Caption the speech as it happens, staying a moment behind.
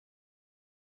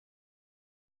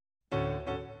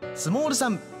スモールさ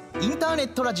んインターネッ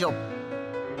トラジオ。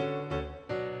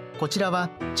こちらは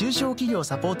中小企業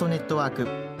サポートネットワーク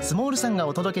スモールさんが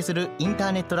お届けするインタ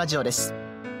ーネットラジオです。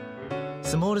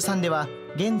スモールさんでは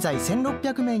現在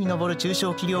1600名に上る中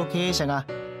小企業経営者が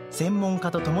専門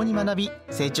家と共に学び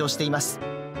成長しています。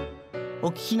お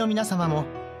聞きの皆様も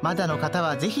まだの方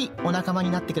はぜひお仲間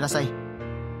になってください。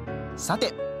さ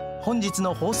て本日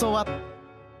の放送は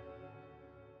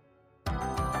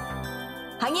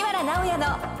萩原直也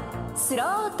のスロ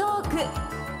ートーク。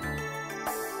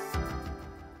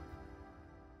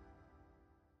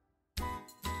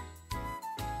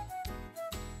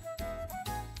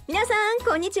皆さん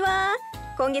こんにちは。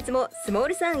今月もスモー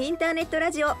ルさんインターネット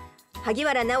ラジオ萩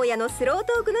原直也のスロー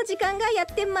トークの時間がやっ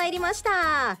てまいりまし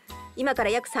た。今から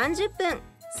約30分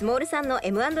スモールさんの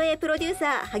M&A プロデューサ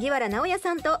ー萩原直也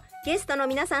さんとゲストの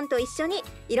皆さんと一緒に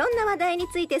いろんな話題に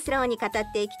ついてスローに語っ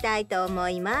ていきたいと思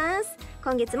います。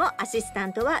今月もアシスタ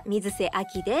ントは水瀬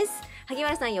明です。萩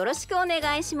原さんよろしくお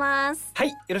願いします。はい、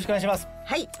よろしくお願いします。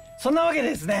はい、そんなわけで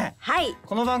ですね、はい、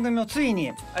この番組もつい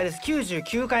にあれです、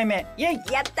99回目イエイ。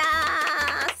やった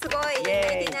ー、すごい。イ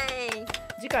エイ。99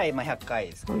次回100回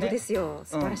ですね。本当ですよ、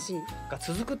素晴らしい、が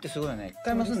続くってすごいよね。1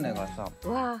回もすんないからさ、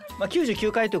わあ、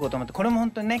99回ということもあって、これも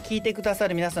本当にね聞いてくださ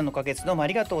る皆さんのおかげです。どうもあ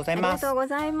りがとうございます。ありがとうご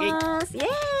ざいます。イエーイ。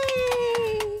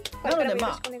これからもよ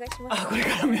ろしくお願いします。これか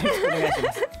らもよろしくお願いし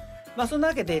ます。そんな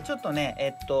わけでちょっと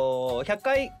ね100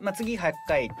回、次100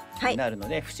回になるの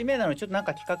で、節目なのでちょっとなん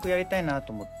か企画やりたいな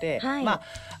と思って、はい、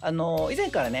以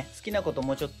前からね好きなこと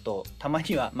もうちょっとたま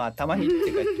にはたまにって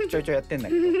いうかちょいちょいやってんだ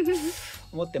けど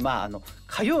思って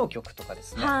歌謡曲とかで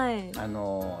すね、はい、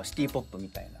シティポップみ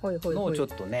たいなほいほいほいのをちょっ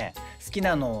とね好き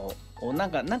なのをな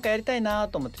んかやりたいな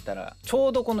と思ってたら、ちょ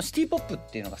うどこのシティポップっ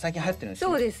ていうのが最近流行ってるんです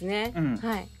よ。そうですね、うん、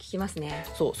はい、聞きますね。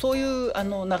そういう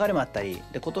流れもあったり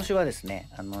で、今年はですね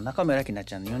中村明菜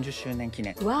ちゃんの40周年記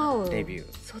念デビュ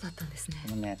ー。そうだったんです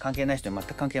ね。関係ない人は全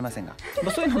く関係ませんが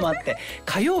そういうのもあって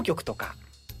歌謡曲とか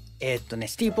シ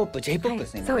ティポップ J-POP で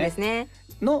すね、はい、そうですね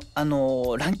の、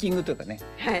ランキングというかね、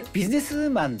はい、ビジネス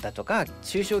マンだとか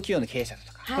中小企業の経営者だ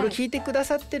とか、はい、これを聞いてくだ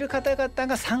さってる方々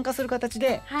が参加する形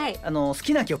で、はい、好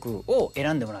きな曲を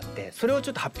選んでもらってそれをち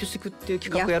ょっと発表していくっていう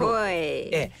企画をやろう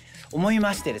思い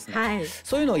ましてですね、はい、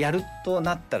そういうのをやると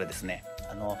なったらですね、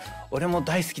俺も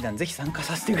大好きなんでぜひ参加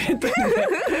させてくれというね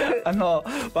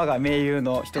我が盟友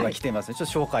の人が来ていますので、ちょ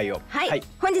っと紹介を、はいはい、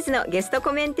本日のゲスト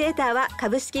コメンテーターは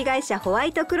株式会社ホワ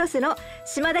イトクロスの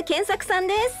島田健作さん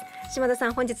です。島田さ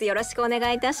ん、本日よろしくお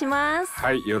願いいたします。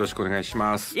はい、よろしくお願いし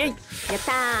ます。イエイ。やっ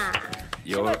た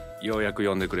ー。ようやく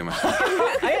呼んでくれました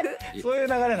そういう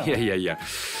流れなの。いや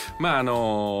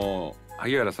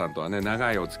萩原さんとはね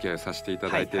長いお付き合いさせていた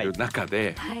だいている中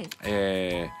で、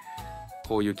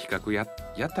こういう企画や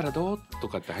ったらどうと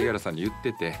かって萩原さんに言っ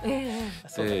て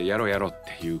て、やろうっ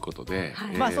ていうことで、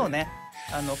そうね、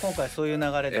今回そういう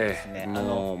流れでですね、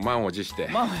もう満を持して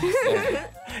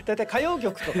だいたい歌謡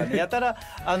曲とかねやたら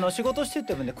仕事して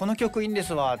てもねこの曲いいんで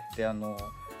すわって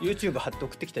YouTube 貼って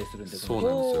送ってきたりするんで。そうな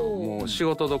んですよ。もう仕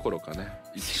事どころかね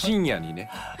深夜にね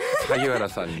萩原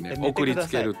さんにね送りつ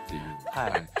けるっていう。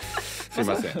すい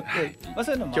ません。そう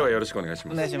いうのも今日はよろしくお願いし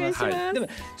ます。お願いします。でも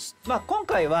今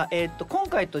回は今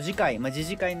回と次回次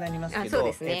次回になりますけ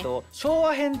ど、昭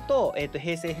和編と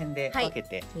平成編で分け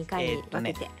て2回に分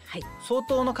けて相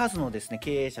当の数のですね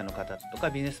経営者の方と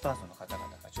かビジネスパーソンの方々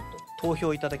がちょっと投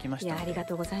票いただきましたので、ありが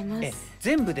とうございます。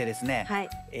全部でですね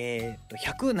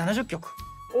170曲。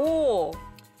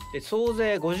で総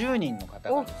勢50人の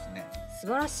方がですね。素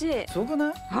晴らしい。すごく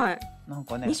ない？はい。なん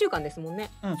かね2週間ですもん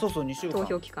ね。そう2週間投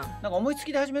票期間。なんか思いつ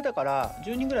きで始めたから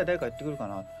10人ぐらい誰か言ってくるか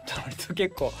なって割と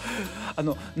結構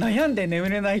悩んで眠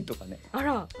れないとかね。あ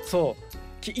ら。そう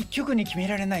一曲に決め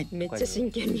られないとか。めっちゃ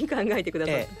真剣に考えてくだ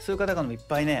さい。そういう方々もいっ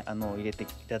ぱいね入れてい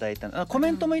ただいたコ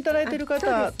メントもいただいている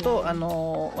方と、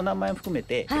お名前も含め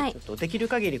て、ちょっとできる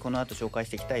限りこの後紹介し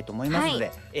ていきたいと思いますの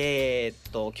で、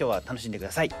今日は楽しんでく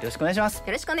ださい。よろしくお願いします。よ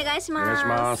ろしくお願いします。お願いし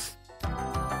ます。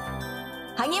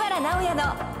萩原直也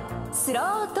のスロ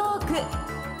ートーク。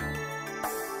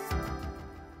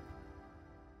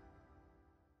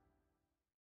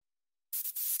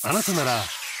あなたなら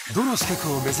どの資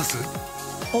格を目指す？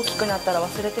大きくなったら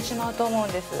忘れてしまうと思う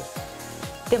んで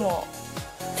す。でも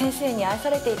先生に愛さ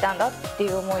れていたんだってい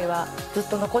う思いはずっ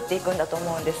と残っていくんだと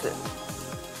思うんです。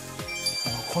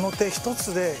この手一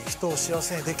つで人を幸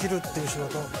せにできるっていう仕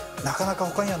事、なかなか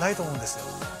他にはないと思うんですよ。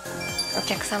お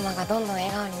客様がどんどん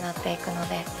笑顔になっていくの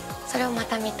で、それをま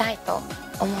た見たいと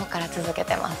思うから続け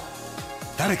てま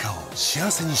す。誰かを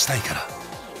幸せにしたいから、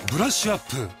ブラッシュアッ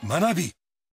プ学び。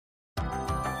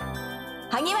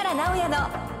萩原直也の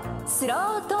スロ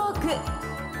ートーク。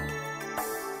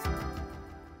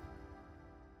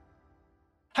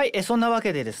はい、そんなわ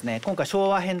けでですね、今回昭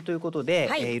和編ということで、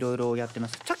いろいろやってま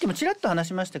す。さっきもちらっと話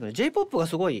しましたけど J-POP が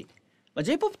すごい、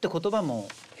J-POP って言葉も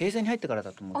平成に入ってから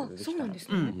だと思うけど、そうなんです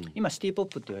ね、今シティポッ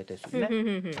プって言われたりす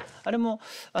るねあれも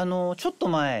ちょっと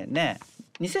前ね、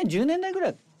2010年代ぐ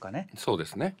らいかね、そうで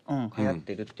すね、流行っ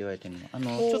てるって言われてる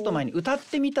の、ちょっと前に歌っ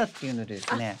てみたっていうのでで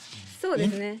すね、そうで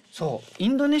すね、イ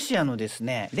ンドネシアのです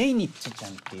ねレイニッチちゃ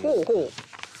んっていう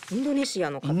インドネシア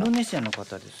の方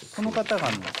です。この方が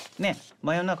ね、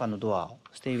真夜中のドアを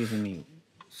Stay with me。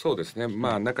そうですね、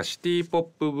なんかシティポッ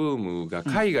プブームが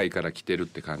海外から来てるっ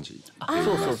て感じ、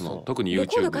そう特に YouTube レ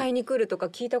コード買いに来るとか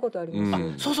聞いたことあり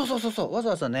ます、そうわ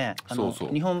ざわざね、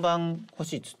日本版欲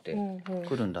しいっつって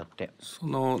来るんだって、そ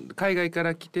の海外か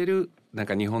ら来てるなん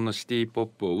か日本のシティポッ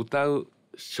プを歌う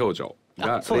少女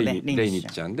がレイニッ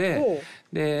ちゃんで、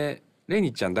レイ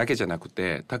ニッちゃんだけじゃなく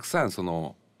てたくさんそ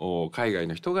の海外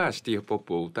の人がシティポッ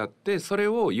プを歌ってそれ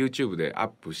を YouTube でアッ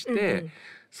プして、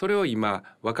それを今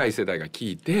若い世代が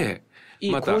聞いて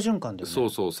また好循環で、そ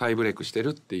う再ブレイクしてる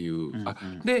っていう、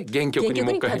で原曲にも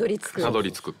う一回たどり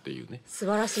着くっていうね、素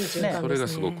晴らしい循環ですね。それが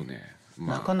すごくね、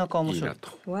なかなか面白い。いい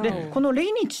なと。でこのレ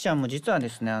イニッチちゃんも実はで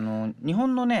すね、日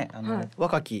本のね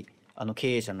若き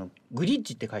経営者のグリッ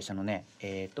ジって会社のね、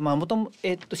元々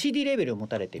CD レーベルを持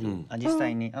たれている、実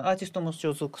際にアーティストも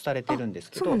所属されてるんです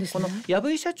けど、この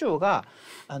藪井社長が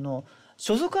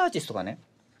所属アーティストがね、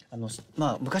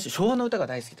昔昭和の歌が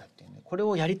大好きだっていうね、これ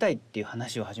をやりたいっていう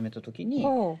話を始めた時に、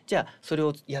じゃあそれ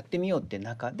をやってみようって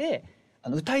中で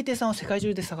歌い手さんを世界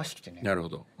中で探してきてね。なるほ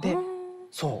ど。で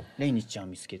レイニッチちゃんを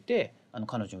見つけて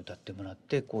彼女に歌ってもらっ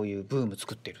て、こういうブーム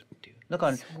作ってるっていう。だ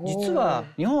から実は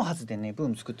日本初でねブー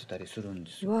ム作ってたりするん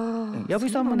ですよ。藪井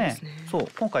さんもね、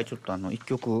今回ちょっと一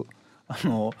曲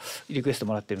リクエスト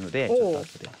もらってるので、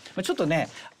ちょっとね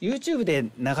YouTube で流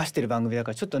してる番組だ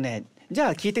からちょっとね、じゃ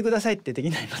あ聞いてくださいってでき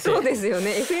ないので。そうですよ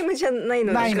ね、 FM じゃない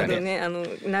のでちょっとね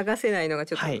流せないのが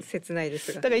ちょっと切ないで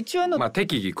すが、だから一応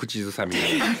適宜口ずさみ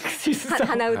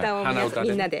鼻歌をみ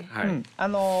んなで、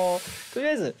とり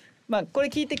あえずこれ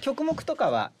聞いて曲目とか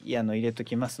は入れと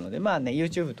きますので、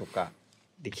YouTube とか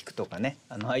で聞くとかね、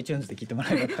iTunes で聞いても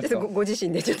らえばちょっとご自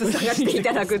身でちょっと探してい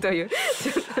ただくという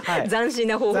斬新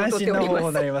な方法をとっております。斬新な方法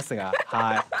になりますが、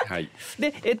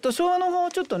で昭和の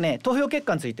方ちょっとね投票結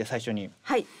果について最初に。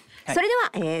それ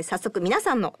では、早速皆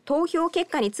さんの投票結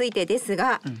果についてです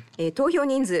が、投票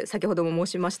人数先ほども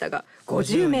申しましたが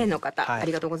50名の方、あ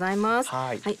りがとうございます。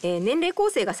年齢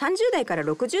構成が30代から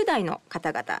60代の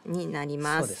方々になり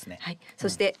ます。そうですね。そ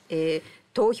して、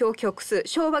投票曲数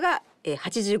昭和が、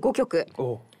85曲、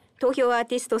投票アー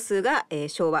ティスト数が、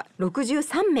昭和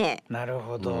63名なる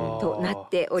ほどとなっ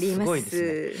ておりま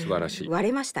す。素晴らしい。割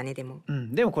れましたね。でも、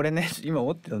でもこれね、今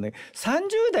思ってたね、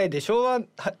30代で昭和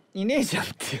いねえじゃんっ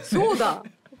ていう、ね、そうだ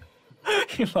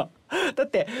今だっ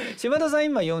て島田さん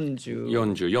今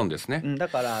44ですね、だ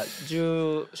から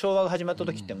昭和が始まった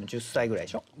時ってもう10歳ぐらい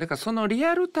でしょ。だからそのリ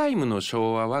アルタイムの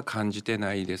昭和は感じて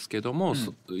ないですけども、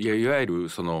いわゆる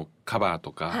そのカバー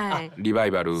とか、リバ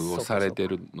イバルをされて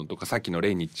るのとか、さっきの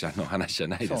レイニッちゃんの話じゃ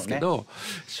ないですけど、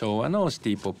昭和のシテ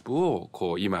ィポップを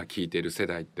こう今聴いてる世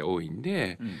代って多いん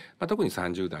で、特に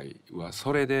30代は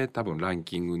それで多分ラン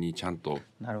キングにちゃんと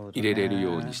入れれる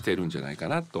ようにしてるんじゃないか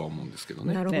なとは思うんですけど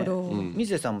ね。なるほど。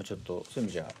水出さんもちょっとそういう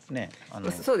意味じゃね、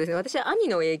そうですね、私は兄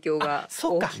の影響が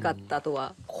大きかったと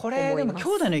はこれでも兄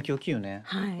弟の影響大きいよね。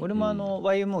俺も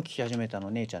YMO を聴き始めたの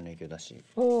姉ちゃんの影響だし。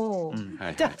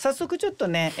じゃあ早速ちょっと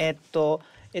ね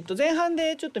前半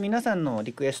でちょっと皆さんの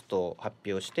リクエストを発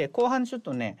表して、後半ちょっ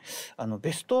とね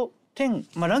ベスト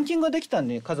10、ランキングができたん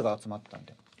で数が集まったん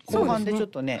で、後半でちょっ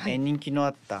とね、人気のあ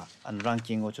ったラン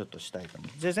キングをちょっとしたいと思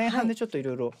う。で前半でちょっとい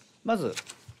ろいろまず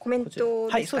コメント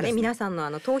ですかね、皆さん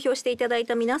の投票していただい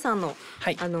た皆さんの、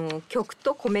曲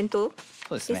とコメント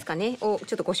ですかねを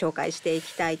ちょっとご紹介してい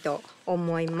きたいと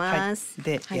思います。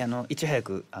で、いち早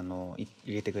く入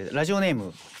れてくれたラジオネー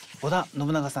ム織田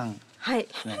信長さん、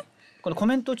このコ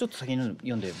メントをちょっと先に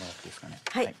読んでもらっていいですかね。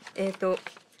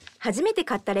初めて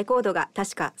買ったレコードが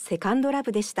確かセカンドラ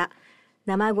ブでした。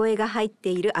生声が入って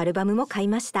いるアルバムも買い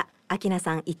ました。明菜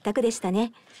さん一択でした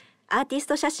ね。アーティス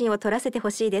ト写真を撮らせて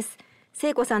ほしいです。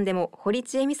聖子さんでも堀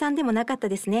ちえみさんでもなかった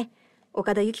ですね。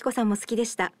岡田由紀子さんも好きで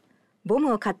した。ボ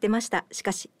ムを買ってました。し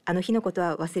かしあの日のこと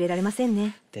は忘れられません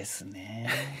ね。ですね。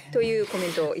というコメ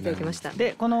ントをいただきました。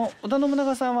でこの織田信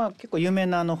長さんは結構有名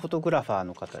なフォトグラファー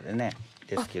の方でね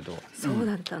ですけど、そう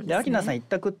だったんですね。で明菜さん一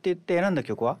択って言って選んだ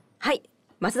曲は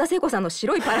松田聖子さんの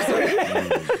白いパラソル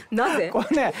なぜこ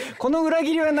れね、この裏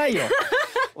切りはないよ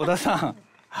織田さ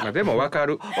ん。でも分か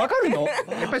るの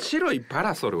やっぱり白いパ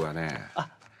ラソルはね、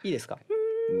いいですか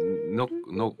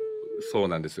そう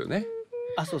なんですよね。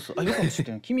そうよく知っ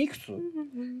てる。君いくつ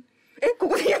こ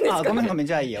こで言うんですか？ごめん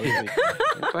じゃあいいや。やっ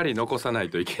ぱり残さない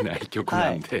といけない曲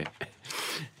なんで、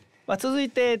続い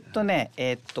て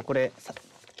これ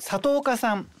里岡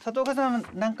さん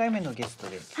何回目のゲスト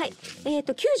で？はい、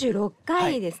96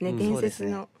回ですね。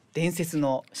伝説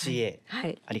の CA、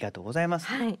ありがとうございます。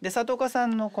で里岡さ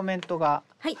んのコメントが、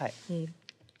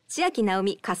千秋直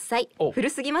美喝采古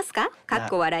すぎますか？かっ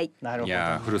こ笑い。い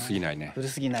や古すぎないね。古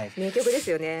すぎない。名曲です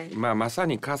よね。まさ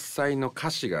に喝采の歌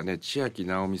詞がね、千秋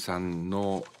直美さん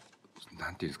の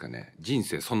なんていうんですかね、人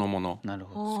生そのもの。なる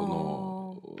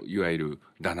ほど。いわゆる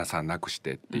旦那さん亡くし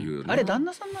てっていう、あれ旦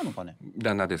那さんなのかね？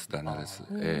旦那です。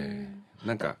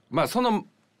なんかその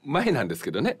前なんです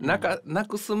けどね、亡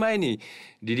くす前に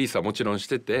リリースはもちろんし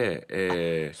て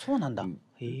て、そうなんだ。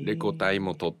レコ大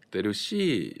も取ってる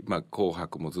し、紅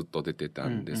白もずっと出てた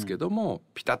んですけども、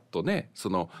ピタッとね、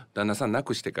その旦那さん亡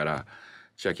くしてから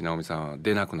千秋直美さんは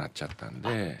出なくなっちゃったん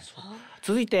で。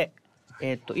続いて、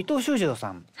伊藤修二郎さ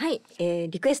ん。リ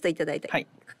クエストいただいた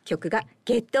曲が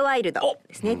ゲットワイルド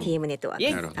ですね。TM ネットワ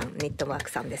ークさん、ネットワーク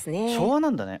さんですね。昭和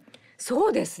なんだね。そ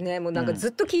うですね。もうなんかず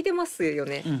っと聞いてますよ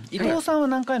ね。伊藤さんは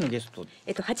何回のゲスト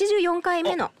？84回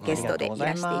目のゲストでい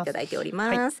らしていただいており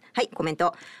ます。コメン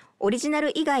ト。オリジナ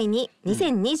ル以外に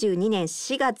2022年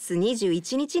4月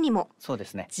21日にも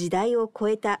時代を超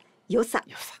えた良さ、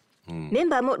メン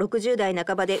バーも60代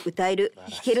半ばで歌える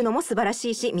弾けるのも素晴らし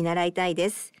いし見習いたい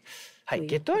です。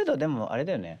ゲットワイルドでもあれ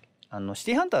だよね、シ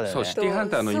ティハンターだよね。そう、シティハ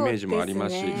ンターのイメージもありま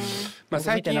すし、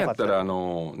最近やったら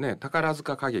宝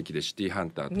塚歌劇でシティハン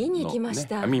ターの見に行きまし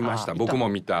た。見ました。僕も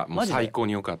見た。もう最高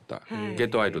に良かった。ゲッ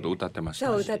トワイルド歌ってました。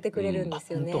そう、歌ってくれるんで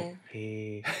すよね。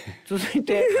続い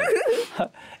て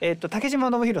竹島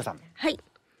信弘さん。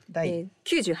第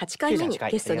98回目に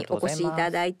ゲストにお越しい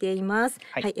ただいています。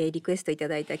リクエストいた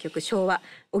だいた曲、昭和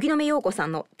荻野目洋子さ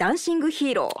んのダンシング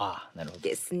ヒーロー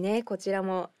ですね。こちら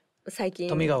も最近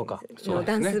富ヶ丘の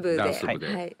ダンス部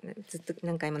でずっと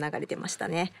何回も流れてました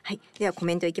ね。ではコ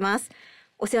メントいきます。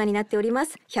お世話になっておりま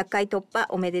す。100回突破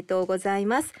おめでとうござい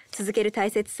ます。続ける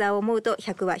大切さを思うと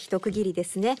100は一区切りで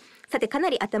すね。さてかな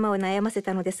り頭を悩ませ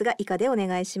たのですが以下でお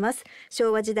願いします。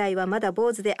昭和時代はまだ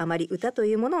坊主であまり歌と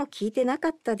いうものを聞いてなか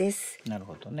ったです。なる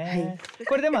ほどね。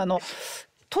これでも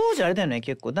当時あれだよね、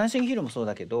結構ダンシングヒーローもそう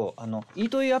だけどイー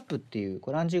トイーアップっていう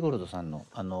これアンジーゴールドさんの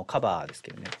カバーです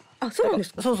けどね。そうなんで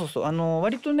すか。そう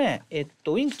割とねウ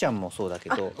ィンクちゃんもそうだけ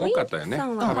ど多かったよね。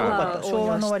昭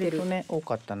和の割とね多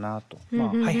かったなと。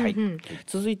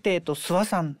続いて諏訪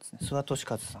さんですね。諏訪俊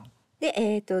和さん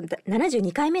で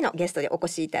72回目のゲストでお越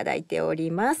しいただいており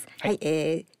ます。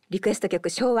リクエスト曲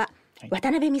昭和渡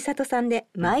辺美里さんで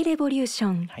マイレボリューショ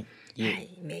ン。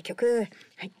名曲。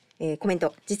コメン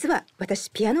ト。実は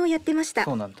私ピアノをやってました。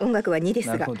音楽は2で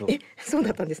すが、そうだ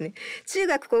ったんですね。中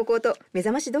学高校と目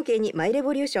覚まし時計にマイレ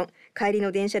ボリューション、帰り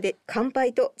の電車で乾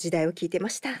杯と時代を聞いてま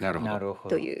した。なるほど。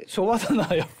という昭和だ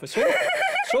な。やっぱ昭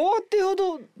和っていうほ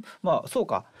どそう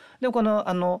か。でもこ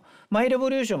のマイレボ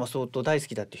リューションも相当大好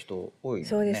きだって人多いよね。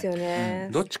そうですよね。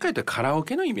どっちかというとカラオ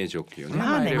ケのイメージ大きいよね。みん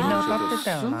な歌って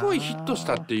たよな。すごいヒットし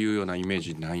たっていうようなイメー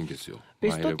ジないんですよ。ベ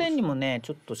スト10にもね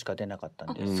ちょっとしか出なかっ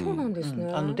たんで。そうなんです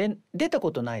ね。出た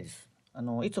ことないです。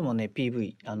いつもね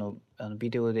PV ビ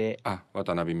デオで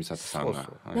渡辺美里さん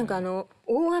がなんか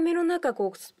大雨の中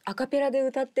アカペラで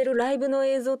歌ってるライブの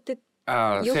映像って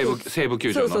西武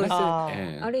球場の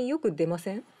ね。あれよく出ま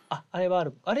せん？あれはあ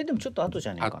る。あれでもちょっと後じ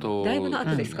ゃねえかな。だいぶの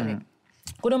後ですかね。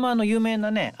これも有名な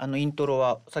ねイントロ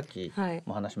はさっき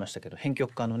も話しましたけど編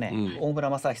曲家のね大村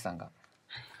雅史さんが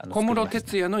小室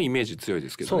哲哉のイメージ強いで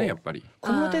すけどね、やっぱり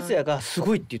小室哲哉がす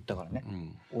ごいって言ったからね、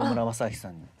大村雅史さ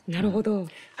んに。なるほど。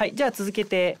じゃあ続け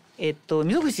て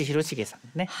溝口博重さ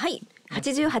んね。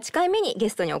88回目にゲ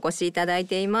ストにお越しいただい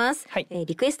ています。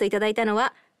リクエストいただいたの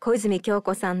は小泉京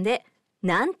子さんで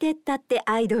なんてったって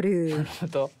アイドル。なるほ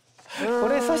ど。こ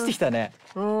れ刺してきたね。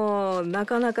な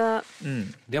かなか。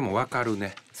でもわかる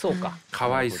ね。そうか。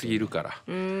可愛すぎるか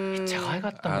ら。めっちゃ可愛か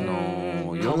った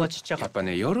ね。顔がちっちゃかった。やっぱ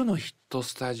ね夜のヒット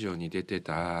スタジオに出て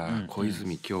た小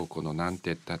泉京子のなん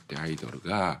てったってアイドル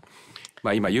が、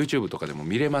今 YouTube とかでも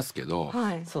見れますけど、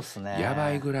そうっすね。や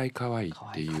ばいぐらい可愛い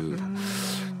っていう。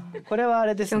これはあ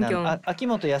れですね。秋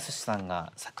元康さん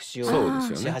が作詞を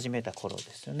し始めた頃で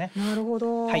すよね。なるほ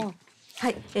ど。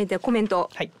ではコメント。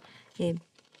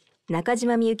中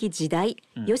島みゆき時代、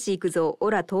吉幾三オ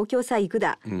ラ東京さ行く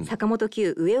だ、坂本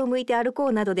九上を向いて歩こ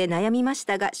うなどで悩みまし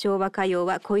たが、昭和歌謡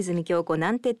は小泉今日子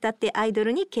なんてったってアイド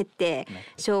ルに決定。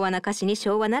昭和な歌詞に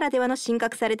昭和ならではの進化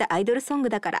されたアイドルソング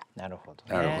だから。なるほ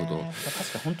ど、なるほど。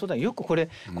確か本当だ。よくこれ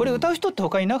歌う人って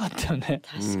他いなかったよね。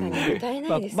確かに歌え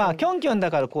ないですね。まあキョンキョン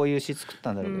だからこういう詩作っ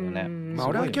たんだろうけどね。まあ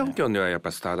俺はキョンキョンではやっぱ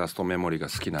スターダストメモリーが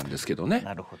好きなんですけどね。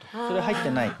なるほど。それ入って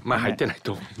ない。まあ入ってない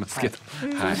と思いますけど。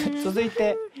はい。続い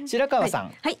て白川さ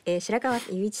ん。はい、白川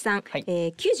雄一さん、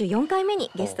94回目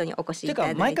にゲストにお越しいた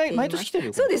だいています。毎年来てる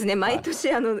よ。そうですね。毎年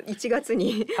1月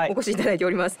にお越しいただいてお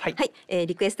ります。はい、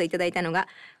リクエストいただいたのが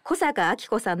小坂明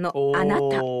子さんのあなた。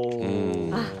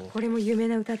これも有名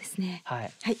な歌ですね。は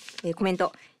い、コメン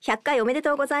ト。100回おめで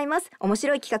とうございます。面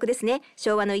白い企画ですね。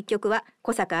昭和の一曲は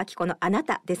小坂明子のあな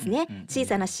たですね。小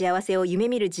さな幸せを夢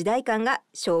見る時代感が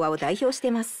昭和を代表し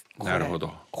てます。なるほ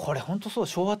ど。これ本当そう、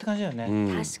昭和って感じだよ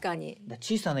ね。確かに。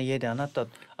小さな家であなた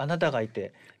がい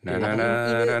て、ララ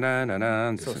ララララ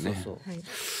ランですね。そう。確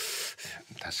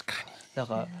かに。だ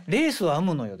からレースは編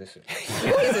むのよですよ。そ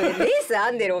うですよね。レース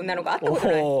編んでる女の子会ったこと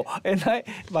ない。ない。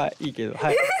まあいいけど、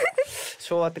はい。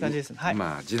昭和って感じですね。はい。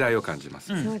まあ時代を感じます。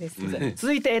そうですね。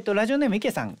続いてラジオネーム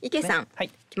池さん。池さん。はい。い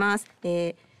きます。ア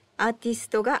ーティス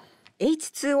トが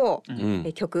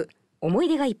H2O、曲思い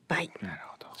出がいっぱい。なる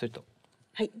ほど。それと。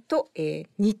はい。と、新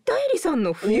田絵里さん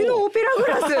の冬のオペラグ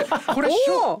ラス。これ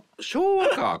昭和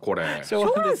かこれ。昭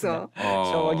和ですね。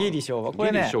昭和ギリ昭和。こ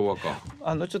れね。昭和か。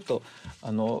ちょっと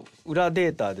裏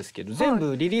データですけど、全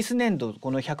部リリース年度こ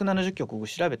の170曲を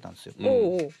調べたんですよ。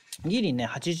ギリね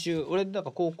80、俺だか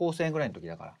ら高校生ぐらいの時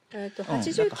だから。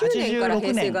89年から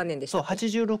平成元年でした。そう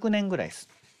86年ぐらいです。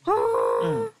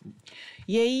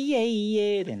イエイイエイイ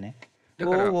エイでね。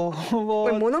これ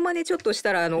モノマネちょっとし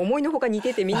たら思いのほか似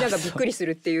ててみんながびっくりす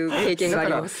るっていう経験があ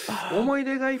ります。思い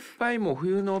出がいっぱいも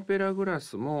冬のオペラグラ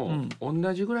スも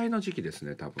同じぐらいの時期です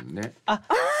ね、多分ね。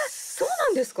そうな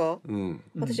んですか。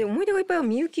私思い出がいっぱいは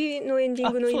みゆきのエンディ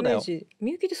ングのイメージ。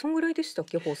みゆきってそんぐらいでしたっ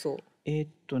け、放送。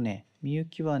みゆ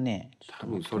きはね多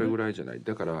分それぐらいじゃない。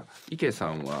だから池さ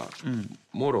んは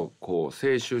もろこう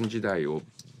青春時代を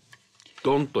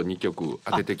ドンと2曲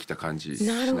当ててきた感じし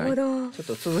ない？なるほど。ちょっ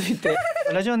と続いて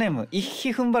ラジオネームイッ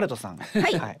ヒフンバルトさん。は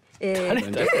い。誰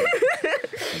ど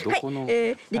この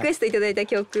リクエストいただいた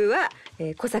曲は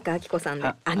小坂明子さん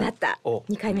のあなた。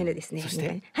2回目のですね。そし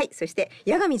てそして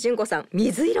八神純子さん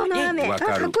水色の雨。か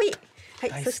っこいい。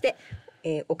はい。そして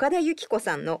岡田由紀子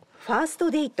さんのファースト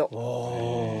デート。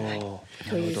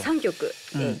という3曲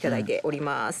いただいており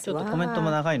ます。ちょっとコメント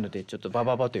も長いのでちょっとバ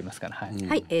ババと言いますかね。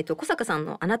はい。小坂さん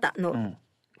のあなたの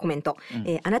コメント、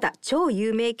あなた超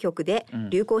有名曲で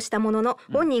流行したものの、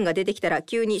本人が出てきたら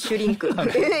急にシュリンク、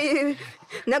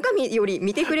中身より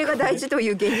見てくれが大事とい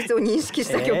う現実を認識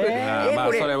した曲。ま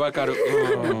あそれわかる。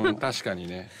確かに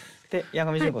ね。で八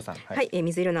神純子さん。はい。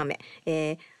水色の雨。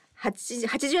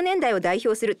80年代を代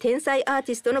表する天才アー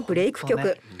ティストのブレイク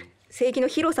曲。世紀の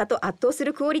広さと圧倒す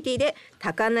るクオリティで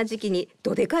多感な時期に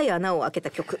どでかい穴を開けた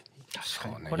曲。そ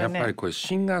うね。やっぱりこれ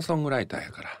シンガーソングライター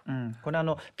やから。これ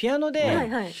ピアノで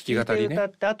弾き語りね。歌っ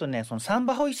てあとねそのサン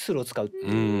バホイッスルを使う。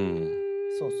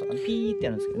そうそうピーってや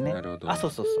るんですけどね。なるほど。そ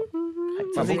う。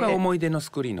僕は思い出の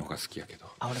スクリーンの方が好きやけど。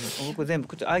僕全部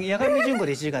八神純子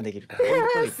で1時間できるから。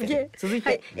続い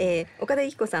て岡田由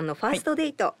紀子さんのファーストデ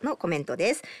ートのコメント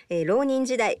です。浪人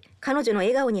時代彼女の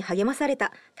笑顔に励まされ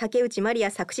た竹内まり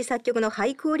や作詞作曲のハ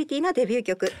イクオリティなデビュー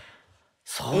曲。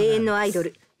永遠のアイド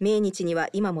ル。命日には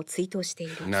今も追悼してい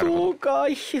る。そうか、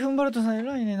ヒフンバルトさん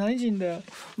偉いね。何人だよ。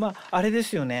あれで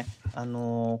すよね。こ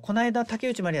の間竹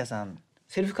内まりやさん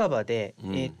セルフカバーで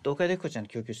岡田由紀子ちゃんの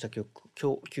供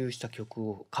給した曲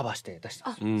をカバーして出し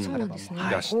た。そうなんですね。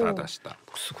出した。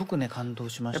すごくね感動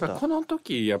しました。やっぱこの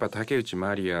時竹内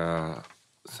まりや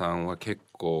さんは結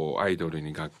構アイドル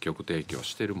に楽曲提供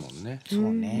してるもんね。そ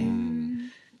うね。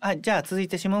じゃあ続い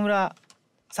て下村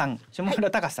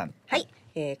隆さん。はい。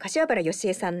柏原芳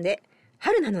恵さんで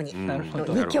春なのにの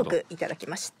2曲いただき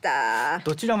ました。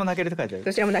どちらも泣けるって書いてある。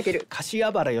どちらも泣ける。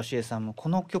柏原芳恵さんもこ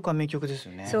の曲は名曲です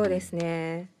よね。そうです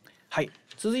ね。はい。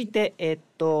続いて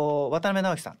渡辺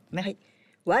直樹さんね。はい。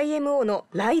YMO の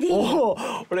ライディー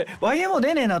ン。俺 YMO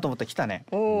出ねえなと思ったら来たね。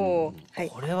はい。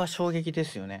これは衝撃で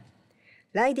すよね。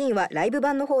ライディーンはライブ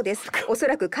版の方です。おそ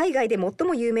らく海外で最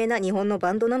も有名な日本の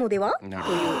バンドなのではという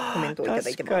コメントをいただ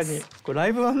いてます。確かにこれラ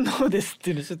イブ版の方ですって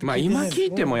いうのちょっと今聞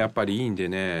いてもやっぱりいいんで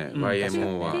ね、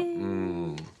YMO は。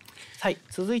はい。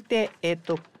続いて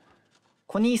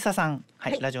コニーサさん。は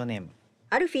い。ラジオネーム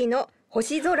アルフィーの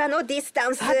星空のディスタ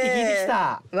ンス。さっき聞いてき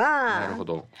た。なるほ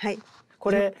ど。はい。こ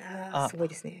れすごい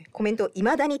ですね。コメント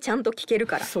未だにちゃんと聞ける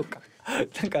から。そうか。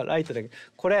なんかライトだけど、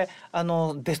これ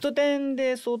ベスト10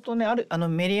で相当ね、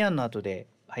メリーアンの後で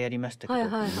流行りましたけど、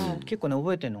結構ね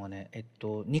覚えてるのがね、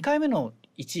2回目の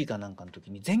1位かなんかの時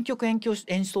に全曲演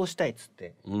奏したいっつっ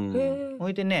て、そ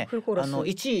れでね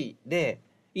1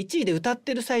位で歌っ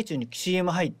てる最中に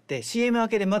CM 入って CM 明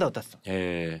けでまだ歌っ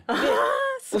てた。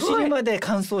お尻まで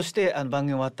完走して番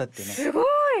組終わったっていうね。すごい。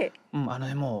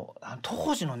もう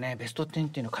当時のねベスト10っ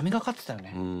ていうのは神がかってたよね。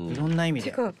いろんな意味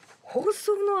で。てか放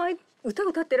送の歌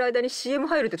歌ってる間に CM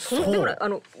入るってとんでもない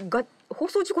放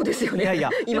送事故ですよね。い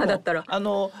や今だったら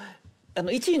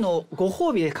1位のご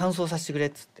褒美で完走させてくれっ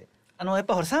つって、やっ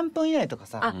ぱほら3分以内とか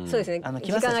さ、そうですね、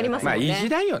時間ありますもんね。いい時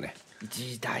代よね。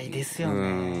時代ですよ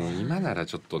ね。今なら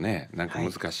ちょっとねなんか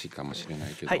難しいかもしれな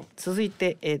いけど。続い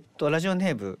てラジオ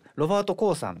ネームロバート・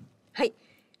コーさん。はい、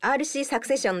 RC サク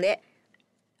セションで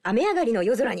雨上がりの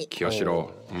夜空に。清志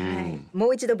郎、も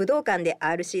う一度武道館で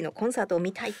RC のコンサートを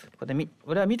見たい。これ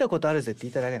俺は見たことあるぜって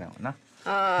言っただけなのかな。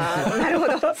なるほ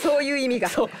ど、そういう意味が。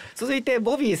続いて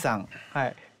ボビーさん。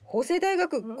法政大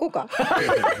学校か。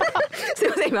すい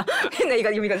ません、今変な言い方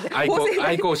読み方で。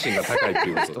愛好心が高いって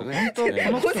いうことね。本当こ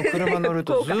の人の車乗る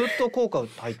とずっと効果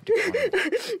入ってる。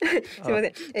すいませ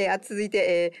ん。続い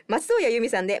て松任谷由実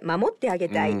さんで守ってあげ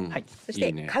たい。そし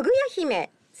てかぐや姫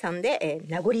さんで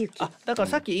名残雪。だから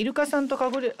さっきイルカさんとか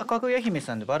ぐや姫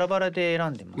さんでバラバラで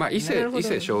選んでます。伊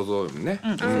勢正蔵ね。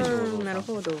なる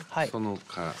ほど。その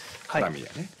絡みや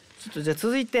ね。ちょっとじゃあ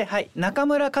続いて中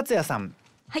村克也さん。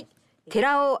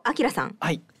寺尾明さん。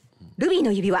ルビー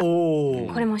の指輪。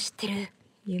これも知ってる。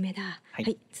有名だ。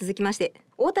続きまして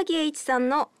大滝栄一さん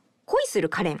の恋する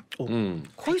カレン。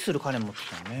恋するカレンも来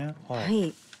たね。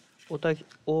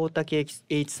大滝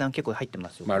栄一さん結構入ってま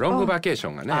すよ。ロングバケーショ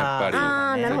ンがねやっ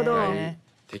ぱりなるほど。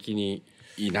的に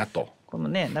いいなと。この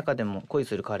ね中でも恋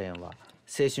するカレンは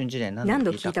青春時代何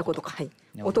度聞いたことか。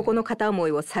男の片思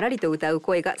いをさらりと歌う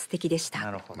声が素敵でした。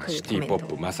なるほど。シティポッ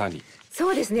プまさに。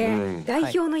そうですね。代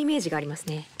表のイメージがあります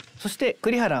ね。そして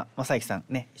栗原正幸さん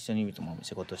ね、一緒にいつも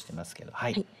仕事してますけど、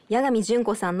八神純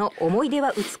子さんの思い出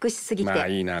は美しすぎ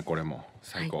て。いいな、これも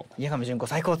最高。八神純子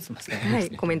最高っつってます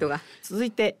ね。コメントが。続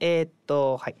いて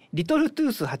リトルトゥ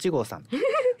ース8号さん。佐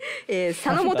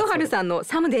野元春さんの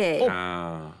サムデ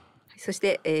ー。そし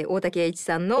て大竹栄一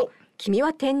さんの君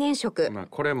は天然色。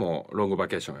これもロングバ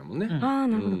ケーションやもんね。な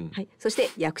るほど。そして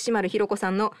薬師丸ひろ子さ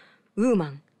んのウーマ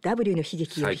ン W の悲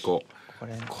劇より。最高。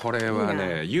これは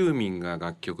ねユーミンが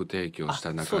楽曲提供し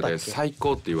た中で最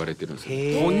高って言われてるんです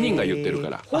よ。本人が言ってるか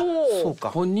ら。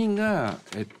本人が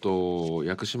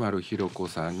薬師丸ひろ子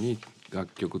さんに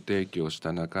楽曲提供し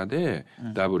た中で、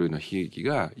W の悲劇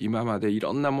が今までい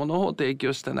ろんなものを提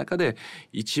供した中で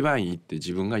一番いいって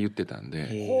自分が言ってたん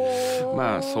で、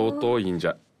相当いいんじ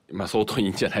ゃ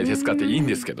ないですかっていいん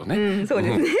ですけどね。そう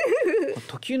ですね。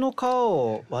時の川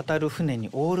を渡る船に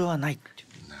オールはないっていう。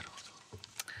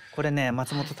これね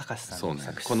松本隆さん。そうね。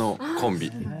このコンビ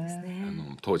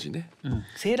当時ね。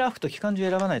セーラー服と機関銃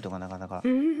選ばないとかなかなかこ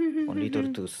のリト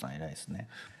ルトゥースさん偉いですね。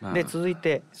で続い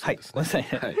てごめんなさいね。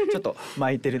ちょっっと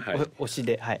巻いてる推し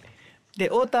でで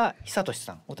太田久俊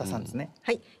さん、太田さんですね。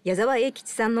矢沢永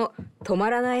吉さんの止ま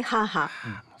らない母。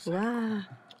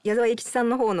矢沢永吉さん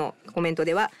の方のコメント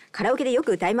ではカラオケでよ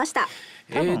く歌いました。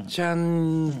Aちゃ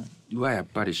んはやっ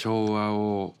ぱり昭和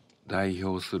を代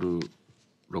表する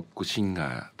ロックシン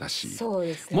ガーだし、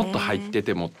もっと入って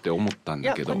てもって思ったん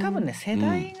だけど、多分ね世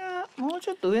代がもうち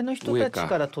ょっと上の人たち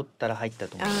から取ったら入った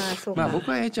と思う。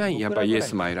僕は A ちゃんやっぱりイエ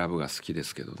スマイラブが好きで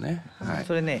すけどね。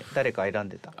それね誰か選ん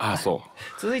でた。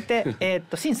続いて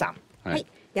シンさん。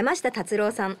山下達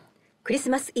郎さんクリス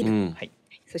マスイブ。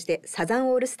そしてサザン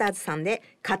オールスターズさんで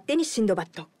勝手にシンドバッ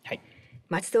ド。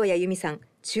松任谷由実さん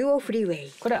中央フリーウェ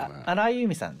イ。これは荒井由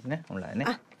実さんですね本来ね。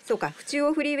そうか、中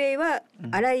央フリーウェイは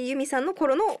荒井由実さんの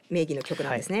頃の名義の曲な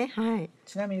んですね。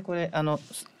ちなみにこれ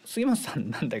杉本さん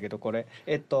なんだけど、これ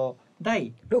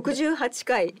第68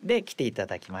回で来ていた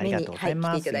だきありがとうござい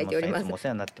ます。来ていただいております。お世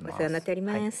話になってます。お世話になっており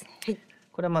ます。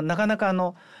これはなかなか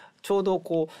ちょう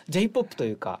どJ-POP と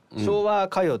いうか昭和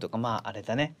歌謡とかあれ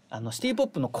だね、シティポッ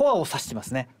プのコアを指してま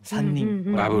すね。3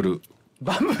人バブ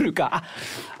ルか。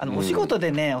お仕事で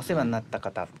ねお世話になった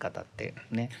方々って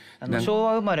ね、昭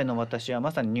和生まれの私は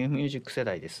まさにニューミュージック世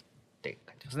代ですって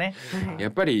書いてますね。や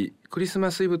っぱりクリスマ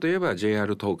スイブといえば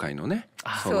JR 東海のね、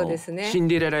そうですね、シン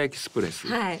デレラエキスプレス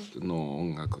の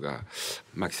音楽が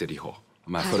牧瀬里穂、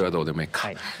それはどうでもいい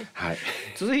か。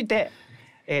続いて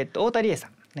太田理恵さ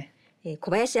んね。小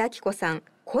林明子さん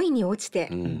恋に落ちて。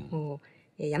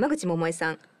山口百恵さ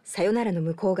んさよならの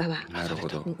向こう側。なるほ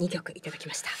ど。2曲いただき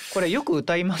ました。これよく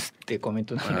歌いますってコメン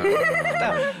トなんだけど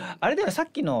あれではさ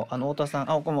っきの太田さん、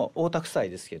これも太田夫妻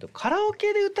ですけど、カラオ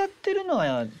ケで歌ってるの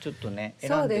はちょっとね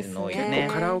選んでるの多いよね。結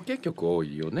構カラオケ曲多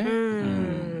いよね。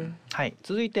はい、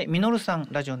続いてみのるさん、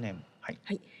ラジオネーム。はい、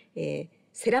はい、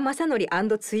世良正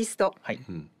則&ツイスト、はい、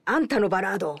あんたのバ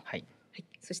ラード。はい、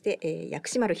そして、薬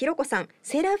師丸ひろ子さん、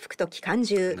セーラー服と機関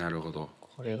銃。なるほど。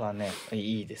これがね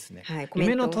いいですね。はい、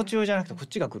夢の途中じゃなくてこっ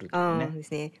ちが来るっていうね。で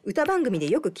すね。歌番組で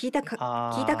よく聞いた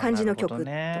感じの曲、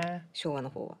ね、昭和の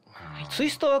方は。ツイ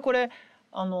ストはこれ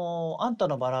あんた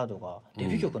のバラードがデ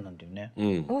ビュー曲なんだよね。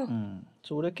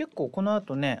それ結構この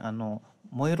後ね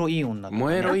燃えろいい女とか、ね、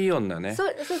燃えろいい女ね。そ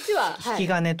っちは、引き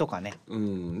金とかね。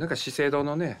なんか資生堂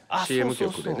のね CM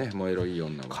曲でね、燃えろいい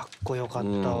女はかっこよかった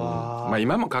わ。まあ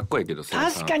今もかっこいいけど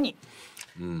確かに。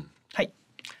はい。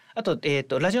あと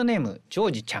ラジオネームジョ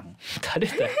ージちゃん、誰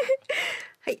だよ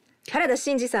はい、原田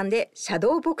真二さんでシャ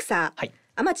ドーボクサー。はい、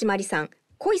天地真理さん、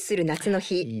恋する夏の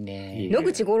日。いいね。野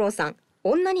口五郎さん、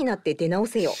女になって出直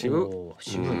せよ。渋い。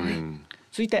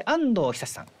続いて安藤久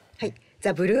志さん。はい、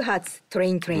ザ・ブルーハーツ、トレ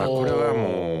イントレイン。これは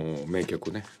もう名曲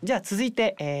ね。じゃあ続い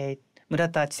て、村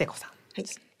田千世子さん。はい、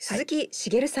鈴木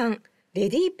茂さん、レ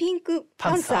ディーピンク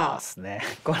パンサーですね。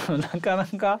このなかな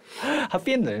かハッ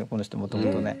ピーエンドだよこの人もと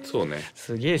もとね。そうね。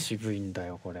すげえ渋いんだ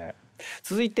よこれ。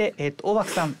続いて大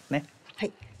漠さんね。は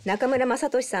い。中村雅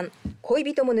俊さん、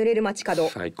恋人も濡れる街角。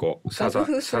最高。サザ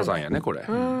ンやねこれ。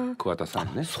桑田さ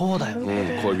んね。そうだよ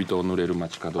ね。恋人を濡れる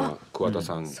街角は桑田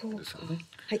さんですよね。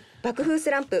はい。爆風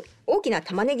スランプ、大きな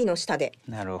玉ねぎの下で。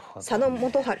なるほど。佐野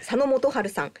元春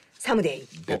さん、サムデイ。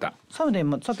出た。サムデイ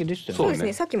もさっき出てたよね。そうです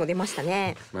ね。さっきも出ました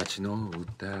ね。街の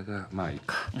歌がまあいい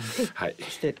か。はい。そ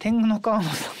して天狗の川野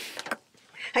さん。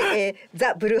はい、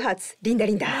ザ・ブルーハーツ、リンダ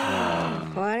リンダ。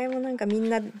これもなんかみん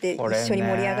なで一緒に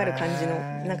盛り上がる感じの、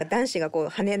なんか男子がこう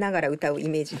跳ねながら歌うイ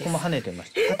メージです。ここも跳ねてま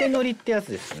した。縦乗りってやつ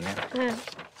ですよね。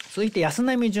続いて安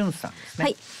波淳さんですね。は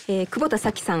い、久保田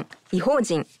早紀さん、異邦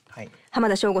人。はい、浜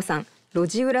田省吾さん、路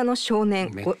地裏の少年。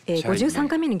53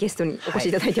回目にゲストにお越し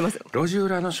いただいてます。路地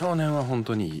裏の少年は本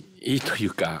当にいいとい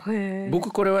うか、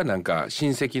僕これはなんか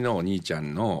親戚のお兄ちゃ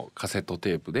んのカセット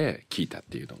テープで聞いたっ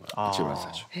ていうのが一番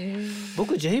最初。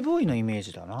僕 J ボーイのイメー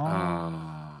ジだ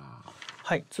な。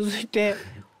はい、続いて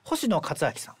星野克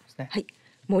明さんですね。はい、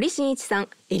森進一さん、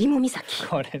襟裳岬。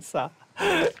これさ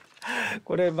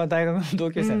これ大学の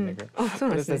同級生なんだけど、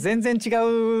これさ全然違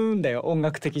うんだよ音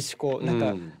楽的思考。なんか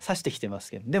指してきてます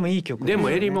けど、でもいい曲で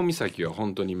も襟裳岬は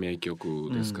本当に名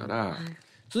曲ですから。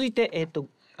続いて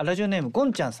ラジオネームゴ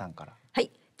ンちゃんさんから。は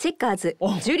い、チェッカーズ、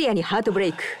ジュリアにハートブレ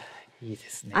イク。いいで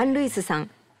すね。アン・ルイスさ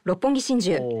ん、六本木真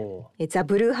珠。ザ・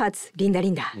ブルーハーツ、リンダリ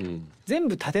ンダ。全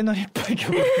部縦乗りっぽい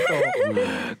曲だと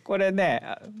これね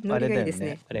あれだよ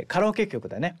ね。あれカラオケ曲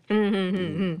だね。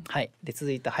はい。で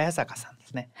続いて早坂さんで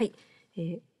すね。はい、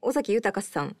尾崎豊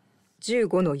さん、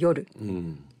15の夜。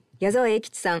矢沢永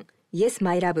吉さん、イエス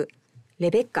マイラブ。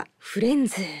レベッカ、フレン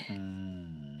ズ。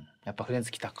やっぱフレン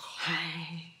ズ来たか。は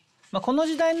い。この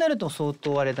時代になると相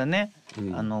当あれだね。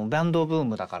バンドブー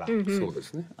ムだから。そうで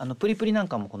すね。プリプリなん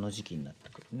かもこの時期になって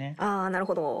くるね。ああ、なる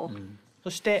ほど。そ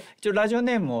して一応ラジオ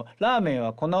ネームもラーメン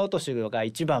は粉落としが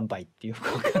一番倍っていう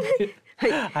は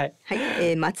いはいは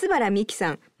い、松原美希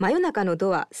さん、真夜中の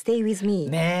ドア Stay with me。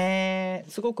 ねえ、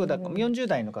すごくだから40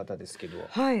代の方ですけど、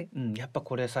はい、やっぱ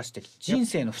これ指して人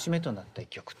生の節目となった一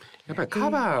曲、やっぱりカ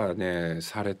バーね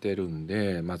されてるん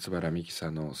で、松原美希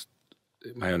さんの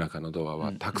真夜中のドア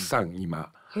はたくさん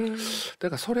今、だ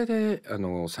からそれで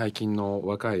最近の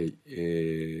若い、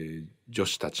女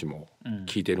子たちも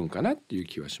聴いてるんかなっていう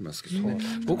気はしますけどね。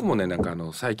僕もねなんか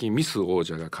最近ミス王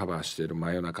者がカバーしてる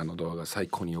真夜中のドアが最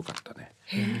高に良かったね。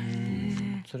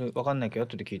それわかんないけど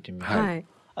後で聞いてみよう。はい、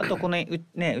あとこの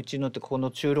ねうちのってこ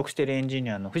の収録してるエンジニ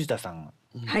アの藤田さん、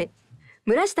はい、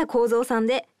村下幸三さん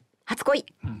で初恋、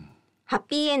ハッ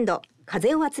ピーエンド、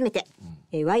風を集めて、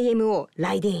YMO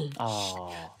ライディー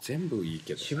ン。全部いい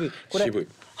けど渋い。これ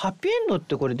ハッピーエンドっ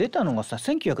てこれ出たのがさ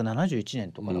1971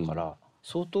年とかだから、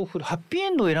相当古い。ハッピーエ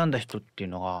ンドを選んだ人っていう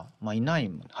のがいない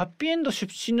もん。ハッピーエンド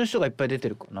出身の人がいっぱい出て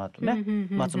るかなとね。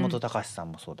松本隆さ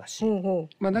んもそうだし、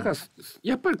だから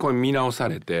やっぱりこれ見直さ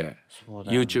れて、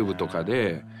YouTube とか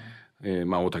で、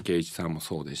大竹栄一さんも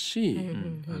そうですし、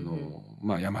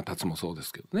山達もそうで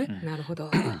すけどね。なるほど。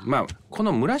こ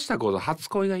の村下幸三初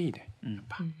恋がいいね。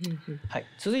はい。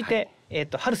続いて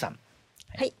春さん。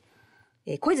はい。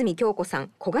小泉京子さ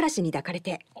ん、木枯らしに抱かれ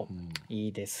て。い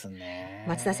いですね。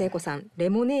松田聖子さん、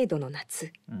レモネードの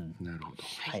夏。なるほど。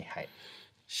はいはい。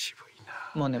渋いな。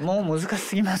もうねもう難し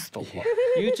すぎますと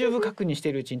YouTube 確認して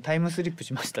いるうちにタイムスリップ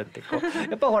しましたってこう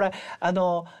やっぱほら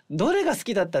どれが好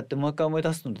きだったってもう一回思い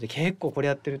出すので結構これ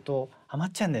やってるとハマ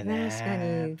っちゃうんだよね。確か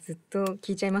にずっと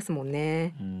聞いちゃいますもん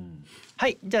ね。は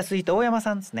いじゃあ続いて大山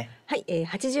さんですね。はい、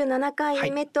87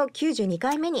回目と92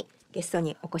回目にゲスト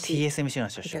にお越しい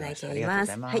ただいておりま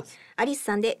す。はい、アリス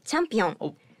さんでチャンピオン、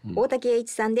大竹栄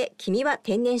一さんで君は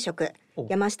天然色、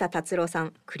山下達郎さ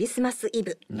んクリスマスイ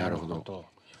ブ。なるほど。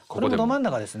これもど真ん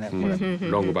中ですね。これ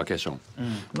ロングバケーション。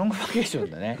ロングバケーショ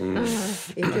ンだね。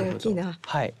影響大きいな。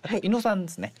はい。井野さん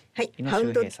ですね。はい。ハウ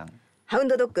ンド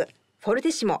ドッグ、フォルテ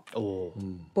ッシモ、ボ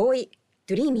ーイ、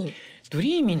ドリーミン。ド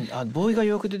リーミン、ボーイが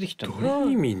よく出てきた。ドリ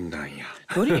ーミンなんや。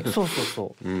そ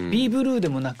うビーブルーで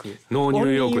もなく、ノーニュ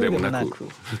ーヨークでもなく、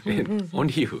オン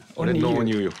リーフ。俺ノー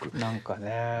ニューヨーク。なんか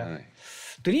ね。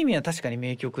ドリーミーは確かに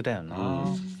名曲だよな。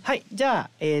はい、じゃあ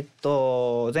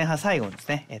前半最後です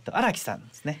ね。荒木さん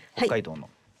ですね。北海道の。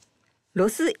ロ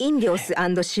スインディオス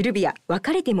&シルビア、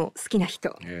別れても好きな人。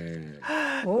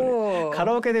カ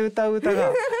ラオケで歌う歌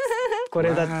がこ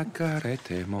れだ。別れ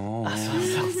ても。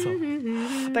そ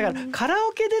うだからカラ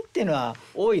オケでっていうのは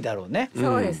多いだろうね。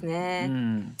そうですね。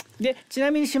でちな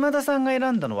みに島田さんが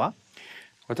選んだのは。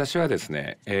私はです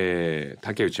ね、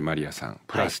竹内まりやさん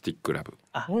プラスティックラブ。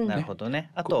なるほどね。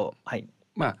あと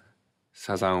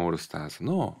サザンオールスターズ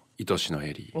の愛しの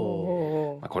エリー。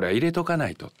これは入れとかな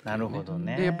いと。なるほど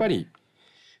ね。でやっぱり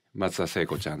松田聖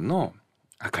子ちゃんの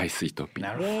赤いスイートピー。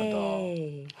なるほど。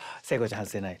聖子ちゃん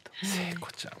外せないと。聖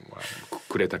子ちゃんは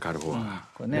くれたカルフォア。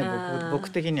これね僕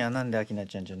的にはなんで明菜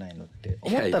ちゃんじゃないのって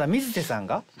思ったら水瀬さん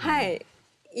が。はい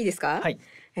いいですか。はい。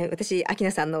私明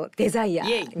菜さんのデザイア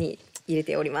に入れ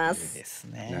ております。いいです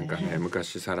ね。なんかね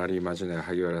昔サラリーマン時代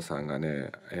萩原さんが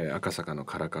ね、赤坂の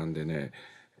カラカンでね、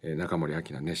中森明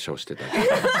菜熱唱してた。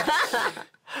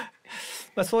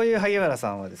そういう萩原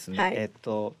さんはですね、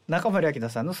中森明菜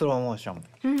さんのスローモーショ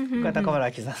ン、中森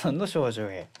明菜さんの少女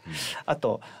へ、あ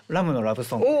とラムのラブ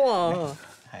ソング、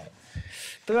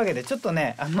というわけでちょっと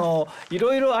ねい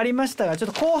ろいろありましたが、ちょ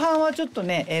っと後半はちょっと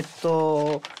ね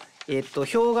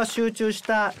票が集中し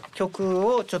た曲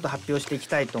をちょっと発表していき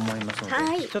たいと思います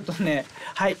ので、ちょっとね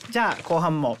じゃあ後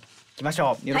半もいきまし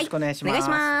ょう。よろしくお願いします。お願いし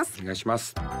ます。お願いしま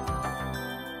す。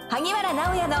萩原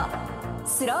直也の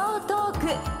スロートーク。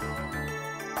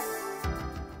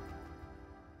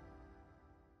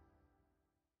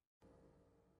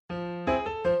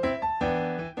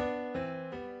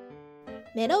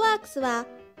メロワークスは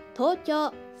東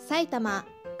京、埼玉、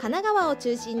神奈川を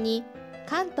中心に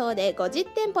関東で50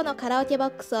店舗のカラオケボッ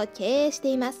クスを経営して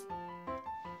います。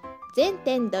全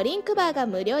店ドリンクバーが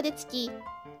無料でつき、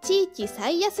地域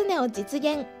最安値を実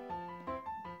現。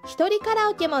一人カラ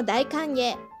オケも大歓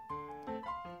迎。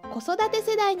子育て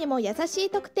世代にも優しい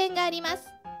特典があります。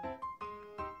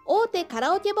大手カ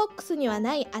ラオケボックスには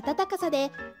ない温かさで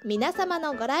皆様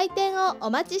のご来店をお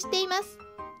待ちしています。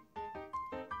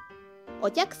お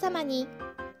客様に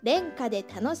廉価で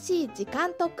楽しい時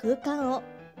間と空間を。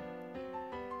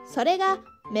それが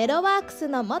メロワークス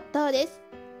のモットーです。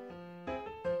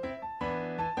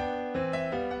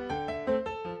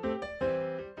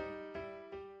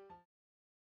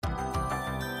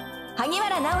萩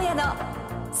原直也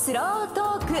のスロート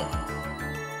ーク。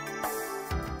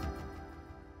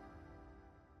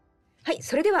はい、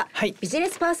それでは、ビジネ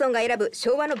スパーソンが選ぶ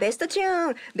昭和のベストチュ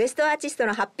ーン、ベストアーティスト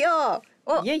の発表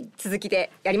を続き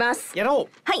でやります。やろ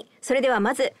う。はい、それでは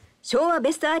まず昭和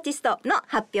ベストアーティストの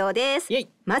発表です。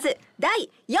まず第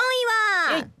4位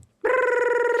は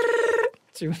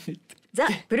ザ・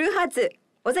ブルーハーツ、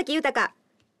尾崎豊、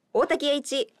大滝栄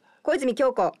一、小泉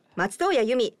京子、松任谷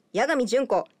由実、八神純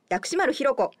子、薬師丸ひ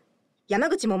ろ子、山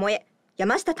口百恵、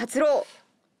山下達郎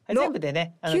の全部で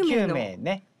ね9名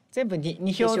ね、全部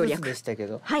 2票ずつでしたけ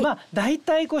ど、大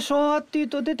体昭和っていう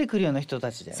と出てくるような人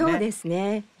たちだよね。そうです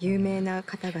ね、有名な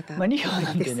方々。2票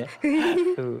なんてね。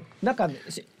なんか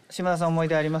島田さん思い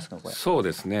出ありますかこれ。そう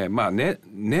ですね。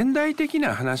年代的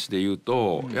な話で言う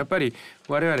と、やっぱり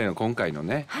我々の今回の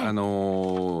ね、ち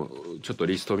ょっと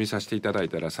リストを見させていただい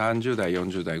たら30代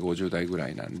40代50代ぐら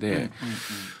いなんで、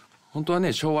本当は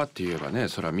ね昭和って言えばね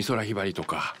それは美空ひばりと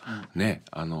か、ね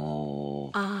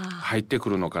入ってく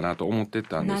るのかなと思って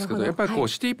たんですけど、やっぱり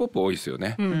シティポップ多いですよ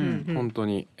ね。本当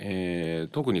に、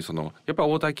特にやっぱ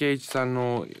大竹栄一さん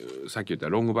のさっき言った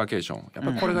ロングバケーション、や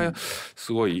っぱこれが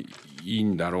すごいいい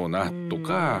んだろうなと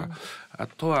か、あ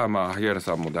とは萩原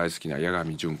さんも大好きな八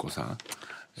神純子さん、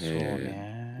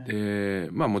で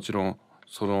もちろん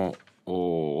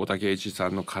大竹栄一さ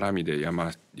んの絡みで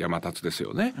山立です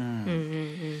よね。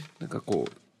なんかやっ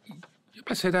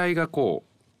ぱり世代が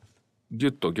ギ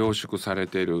ュッと凝縮され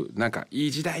てるなんかい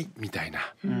い時代みたい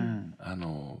な、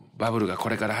バブルがこ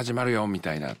れから始まるよみ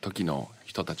たいな時の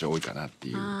人たち多いかなって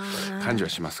いう感じは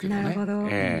しますけど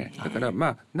ね。だからま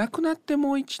あ亡くなって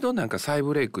もう一度なんか再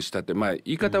ブレイクしたって、まあ言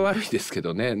い方悪いですけ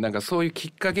どね、なんかそういうき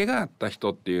っかけがあった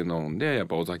人っていうのでやっ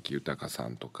ぱ尾崎豊さ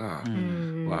んとか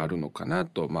はあるのかな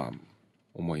とまあ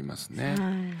思いますね。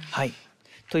はい。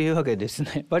というわけでです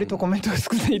ね、割とコメントが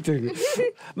少ないという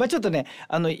まあちょっとね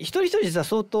一人一人実は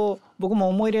相当僕も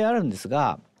思い入れあるんです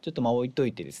が、ちょっとまあ置いと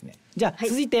いてですね、じゃあ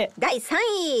続いて、第3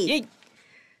位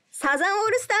サザンオー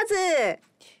ルスターズ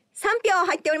3票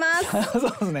入っておりますそ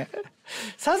うですね。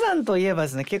サザンといえばで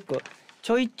すね、結構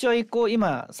ちょいちょいこう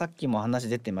今さっきも話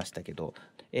出てましたけど、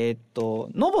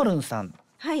のぼるんさん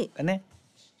がね、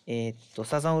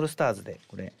サザンオールスターズで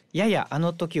これややあ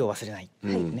の時を忘れない、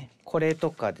ね、これ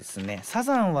とかですね、サ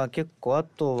ザンは結構、あ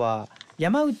とは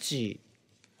山内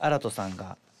新人さん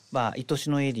がまあ愛し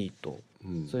のエリーと、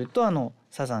それと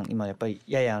サザン今やっぱり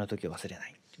ややあの時を忘れな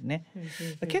いっていうね、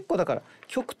結構だから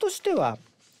曲としては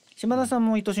島田さん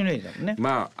も愛しのエリーだもんね。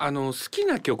まあ好き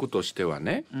な曲としては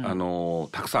ね、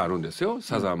たくさんあるんですよ。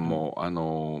サザン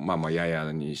もまあまあや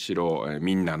やにしろ、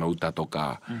みんなの歌と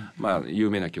か、まあ有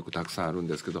名な曲たくさんあるん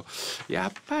ですけど、や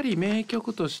っぱり名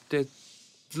曲として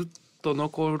ずっと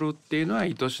残るっていうのは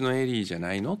愛しのエリーじゃ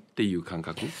ないのっていう感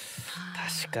覚。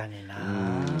確かにな。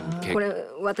これ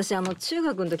私中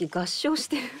学の時合唱し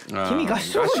てる。君合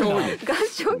唱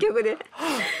曲で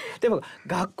でも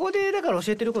学校でだから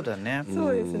教えてることだね。そ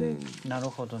うですね。なる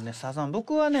ほどね。サザン、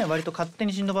僕はね割と勝手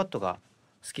にシンドバッドが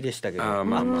好きでしたけど、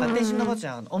勝手にシンドバッドじ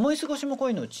ゃん、思い過ごしも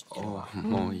恋のうちっていうのが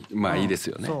もうまあいいです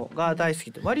よね。そうが大好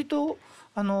きで、割と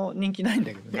人気ないん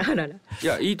だけどね。あらら。い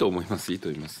やいいと思います。いいと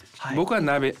思います。僕は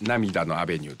涙のア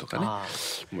ベニューとかね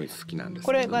もう好きなんです。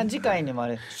これ次回にもあ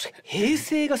れ平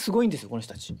成がすごいんですよこの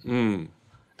人たち。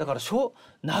だから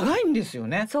長いんですよ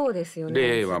ね。そうですよね。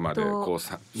令和までこう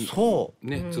そう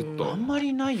ね、ずっとあんま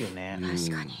りないよね。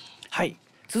確かに。はい。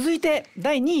続いて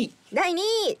第2位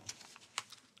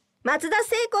松田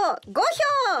聖子5票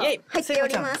入ってお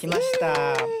ります。来まし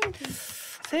た。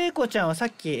聖子ちゃんはさっ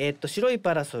き白い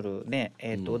パラソルね、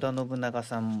織田信長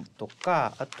さんと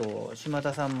か、あと島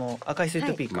田さんも赤いスイー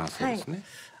トピーク、そうですね。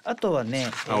あとはね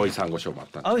青い珊瑚礁もあっ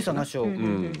たんですね。青い珊瑚礁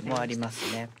もありま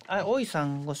すね。青い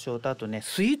珊瑚礁とあとね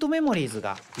スイートメモリーズ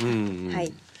が、スイ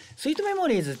ートメモ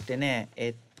リーズってね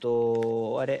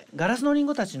あれガラスのリン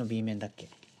ゴたちの B 面だっけ。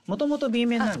もともと B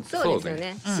面なんですよ。そうですよ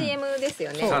ね。CM です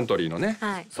よね。サントリーのね。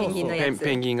ペンギンのやつ。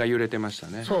ペンギンが揺れてました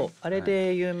ね。そうあれ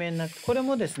で有名な、これ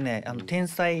もですね天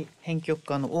才編曲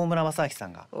家の大村雅明さ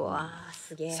んが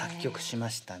作曲しま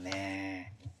した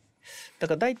ね。だ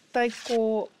からだいたい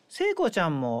こう聖子ちゃ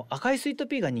んも赤いスイート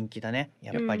ピーが人気だね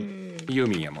やっぱり。ユー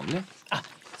ミンやもんね。あ、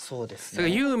そうですね。だか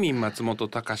らユーミン松本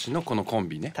隆のこのコン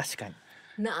ビね。確かに。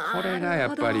これがや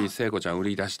っぱり聖子ちゃん売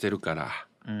り出してるから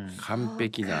完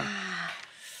璧な。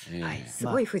す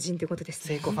ごい婦人ということです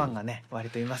ね。聖子ファンがね割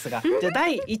といますが、じゃあ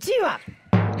第1位は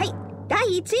はい第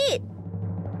1位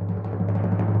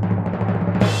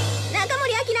中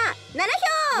森明菜7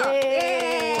票。こ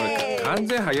れ完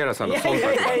全萩原さんの忖度。い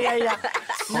や違うよ。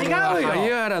萩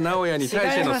原直哉に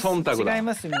対しての忖度だ。違い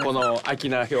ますよ。この明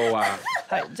菜票は。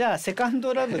はい、じゃあセカン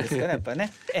ドラブですかねやっぱ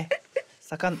ね。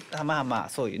まあまあ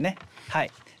そういうね。は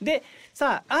い。で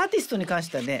さあアーティストに関し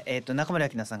てはね中森明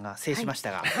菜さんが制しまし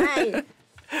たが。はい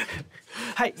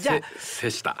はい、じゃあ制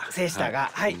した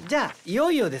が、はい、じゃあい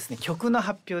よいよですね曲の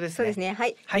発表ですね。そうですね。は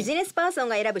い、ビジネスパーソン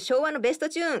が選ぶ昭和のベスト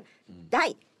チューン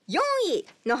第4位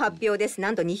の発表です。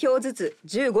なんと2票ずつ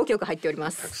15曲入っており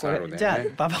ます。これじゃあ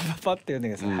ババって読んで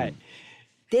ください。はい。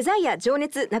デザイア情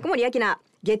熱中森明菜、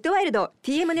ゲットワイルド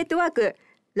TM ネットワーク、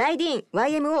ライディーン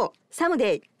YMO、サム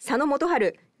デイ佐野元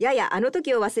春、ややあの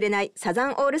時を忘れないサザ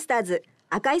ンオールスターズ、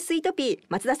赤いスイートピー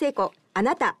松田聖子、あ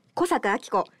なた小坂明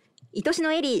子、愛し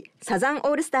のエリーサザンオ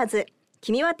ールスターズ、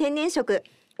君は天然色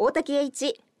大滝栄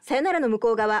一、さよならの向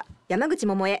こう側山口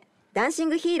百恵、ダンシン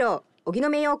グヒーロー荻野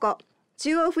目洋子、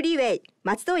中央フリーウェイ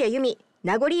松任谷由実、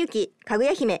名残雪かぐ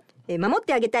や姫、守っ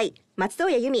てあげたい松任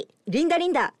谷由実、リンダリ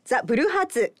ンダザ・ブルーハー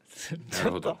ツ。な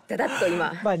るほど。だだっと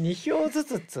今まあ2票ず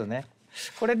つっつうね。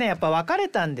これねやっぱ分かれ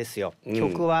たんですよ、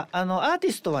曲は。アーテ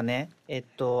ィストはね集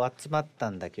まった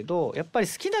んだけど、やっぱり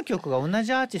好きな曲が同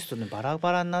じアーティストにバラ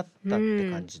バラになったっ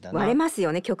て感じだな。割れます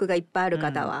よね曲がいっぱいある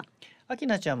方は。明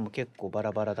菜ちゃんも結構バ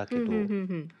ラバラだけど、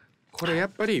これやっ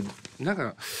ぱりなん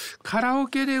かカラオ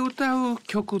ケで歌う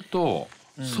曲と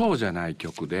そうじゃない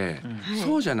曲で、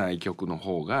そうじゃない曲の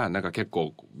方がなんか結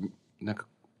構なんか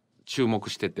注目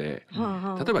してて、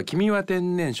例えば君は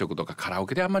天然色とかカラオ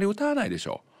ケであんまり歌わないでし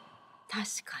ょ。確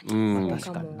かに、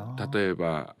例え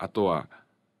ばあとは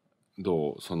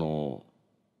どうその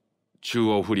中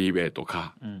央フリーウェイと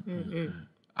か、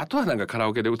あとはなんかカラ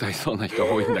オケで歌いそうな人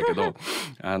が多いんだけど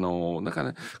なんか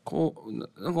ねこ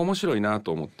うなんか面白いな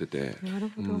と思ってて。なる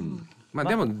ほど。まあ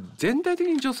でも全体的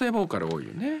に女性ボーカル多い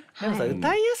よね。でもさ、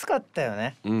歌いやすかったよ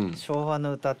ね、昭和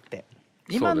の歌って。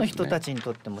今の人たちに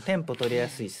とってもテンポ取りや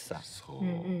すいしさ、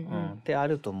ってあ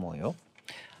ると思うよ。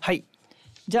はい、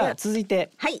じゃあ続い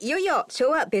て、はい、いよいよ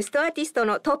昭和ベストアーティスト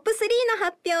のトップ3の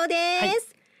発表で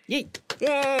す。イ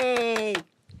エイ。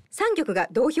3曲が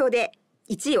同票で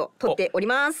1位を取っており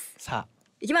ます。さあ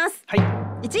いきます。はい、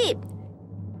1位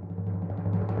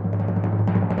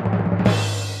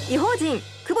異邦人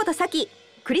久保田早紀、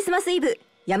クリスマスイブ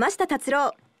山下達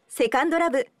郎、セカンドラ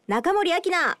ブ中森明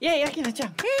菜。イエイ、明菜ちゃん。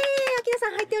明菜さ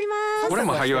ん入っております。これ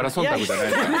も萩原忖度じゃない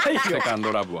ですか。セカン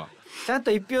ドラブはちゃん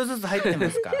と1票ずつ入ってま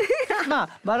すからま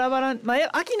あバラバラ、まあ、明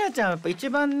菜ちゃんはやっぱ一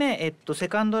番ね、セ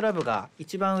カンドラブが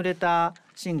一番売れた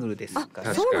シングルですか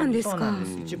ら。そうなんですか。そうなんで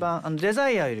す。一番デザ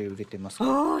イアより売れてますか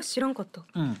ら。ああ、知らんかった。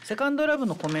セカンドラブ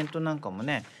のコメントなんかも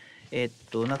ね、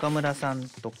中村さん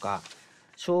とか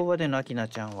昭和での明菜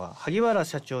ちゃんは萩原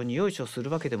社長によいしょする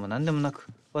わけでも何でもなく、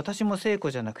私も聖子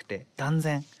じゃなくて断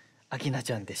然明菜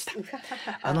ちゃんでした。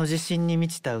あの自信に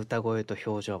満ちた歌声と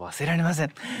表情は忘れられませ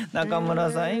ん。中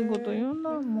村さんいいこと言うな、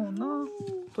もうな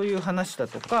という話だ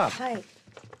とか、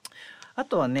あ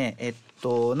とはね、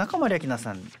中森明菜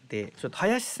さんでちょっと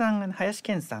林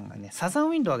健さんがねサザン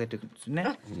ウィンドウを上げてるんですよ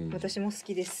ね。私も好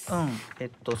きです。サ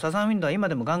ザンウィンドウは今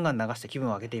でもガンガン流して気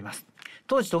分を上げています。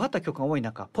当時尖った曲が多い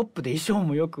中、ポップで衣装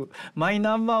もよくマイ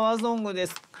ナンバーワンソングで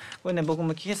す。これね、僕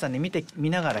も今朝ね見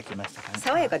ながら来ましたからね。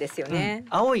爽やかですよね。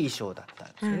青い衣装だった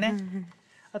んですよね。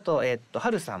あと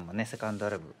春さんもねセカンド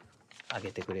ラブ上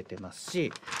げてくれてます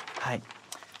し、はい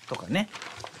とかね、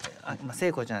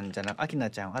聖子ちゃんじゃなく明菜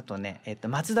ちゃん、あとね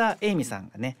松田栄美さん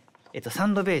がねサ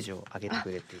ンドベージュを上げて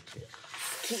くれていて、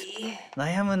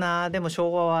悩むな。でも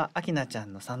昭和は明菜ちゃ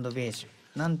んのサンドベージ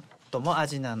ュ、なんともア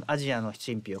ジアの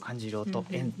神秘を感じる音、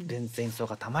演奏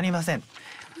がたまりません。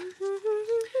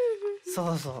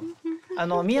そうそ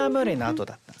うミア・ムーレイの後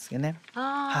だったんですけどね。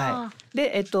はい。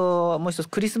でもう一つ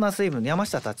クリスマスイブの山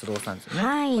下達郎さんですよ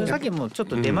ね。さっきもちょっ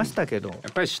と出ましたけど、や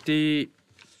っぱりシティ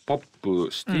ポッ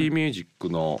プ、シティミュージック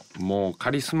のもうカ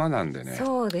リスマなんでね。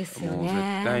そうですよね。もう絶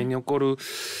対に起こる。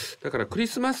だからクリ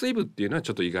スマスイブっていうのはち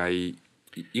ょっと意外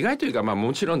というか、まあ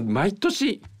もちろん毎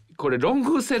年これロン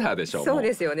グセラーでしょ。そう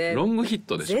ですよね。ロングヒッ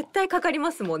トでしょ。絶対かかり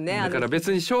ますもんね。だから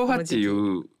別に昭和ってい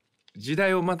う時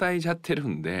代をまたいじゃってる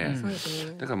んで、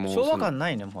だからもう昭和感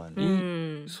ないね、もう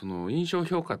ね。その印象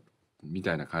評価み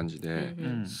たいな感じで、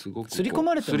すごく刷り込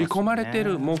まれてますね。刷り込まれて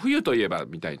る。もう冬といえば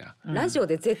みたいな。ラジオ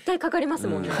で絶対かかります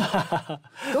もんね。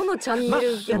どのチャンネ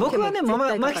ルやっても僕はね、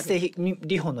牧瀬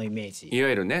里穂のイメージ。いわ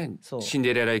ゆるね、シン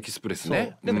デレラエキスプレス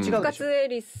ね。でも違う。深津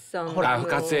絵里さん。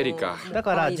深津絵里か。だ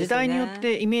から時代によっ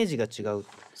てイメージが違う。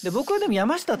で僕はでも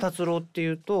山下達郎って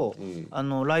いうと、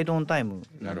ライドオンタイム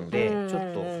なのでちょ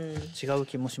っと違う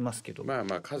気もしますけど、まあ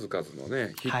まあ数々の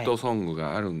ねヒットソング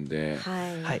があるんで、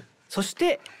はい。そし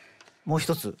てもう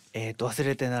一つ、忘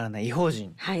れてならない異邦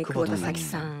人、久保田早紀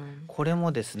さん。これ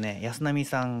もですね安波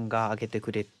さんが挙げて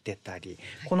くれてたり、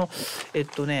この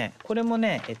これも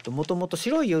ねもともと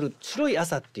白い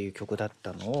朝っていう曲だっ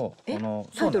たのを、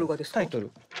タイトルがですか？タイトル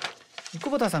久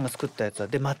保田さんが作ったやつは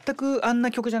で、全くあん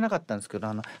な曲じゃなかったんですけ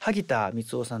ど、萩田光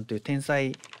雄さんという天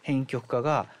才編曲家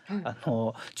が、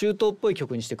中東っぽい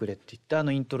曲にしてくれって言っ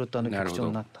てイントロと曲調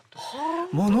になったと。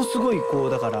ものすごい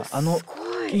だから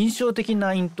印象的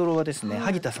なイントロはですね、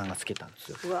萩田さんがつけたんです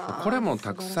よ。これも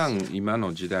たくさん今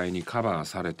の時代にカバー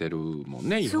されてるもん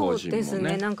ね、異邦人もね。そうです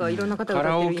ね。なんかいろんな方がカ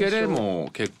ラオケでも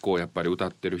結構やっぱり歌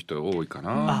ってる人多いか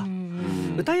な。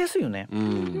歌いやすいよね。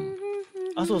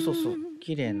そう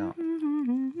綺麗な。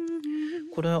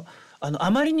これ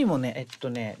あまりにもね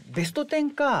ベスト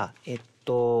10か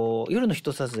夜の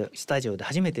一つスタジオで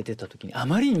初めて出た時にあ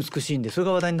まりに美しいんでそれ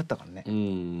が話題になったからね。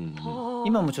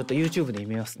今もちょっと YouTube で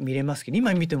見れますけど、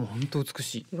今見ても本当美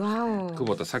しい。久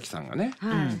保田早紀さんがね。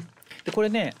でこれ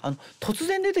ね突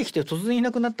然出てきて突然い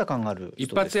なくなった感がある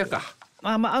一発やか。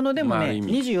でもね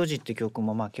24時って曲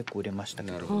も結構売れました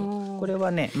けど、これ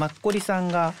はねマッコリさん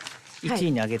が1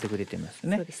位に上げてくれてます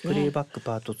ね。プレイバック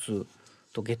パート2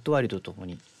とゲットワイルドとも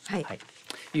に、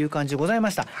いう感じでござい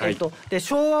ました。で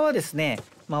昭和はですね、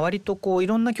割とい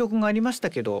ろんな曲がありました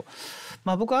けど、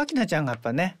僕は明菜ちゃんがやっ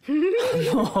ぱねち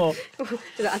ょっと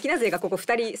明菜勢がここ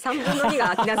3分の2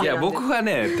が明菜勢なんで。いや僕は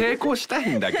ね抵抗した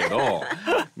いんだけど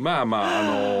ま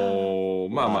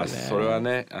あそれは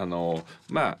ね明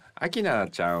菜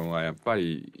ちゃんはやっぱ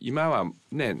り今は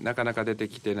ねなかなか出て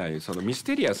きてないそのミス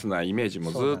テリアスなイメージ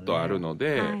もずっとあるの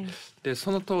で、で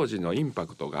その当時のインパ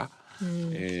クトが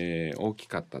大き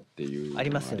かったっていうあり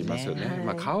ますよね。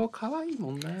まあ顔可愛い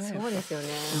もんね。そうですよね。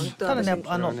ただね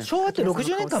昭和って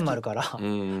60年間もあるから、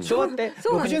昭和って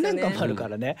60年間もあるか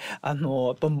らね、やっぱ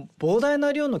膨大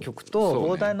な量の曲と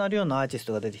膨大な量のアーティス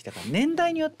トが出てきたから、年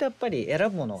代によってやっぱり選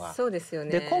ぶものが。そうですよ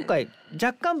ね。で今回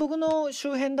若干僕の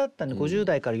周辺だったんで50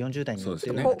代から40代によって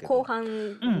るんだけど、後半気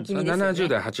味ですよね。70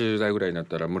代80代ぐらいになっ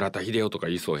たら村田秀夫とか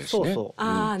言いそうやしね。そう。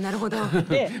ああなるほど。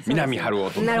で南春夫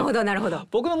とか。なるほどなるほど。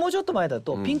僕のもうちょっと前だ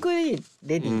とピンクレデ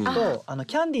ィーと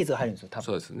キャンディーズが入るんですよ。多分。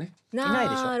そうですね。ない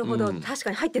でしょ。なるほど、確か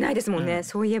に入ってないですもんね、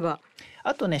そういえば。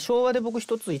あとね昭和で僕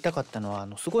一つ言いたかったのは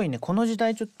すごいねこの時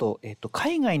代ちょっと、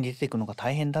海外に出ていくのが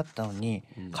大変だったのに、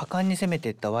果敢に攻めて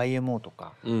いった YMO と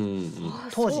か、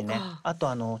当時ねあと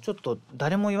ちょっと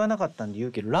誰も言わなかったんで言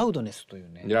うけどラウドネスとい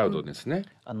うね、ラウドネスね、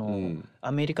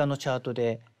アメリカのチャート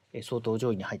で相当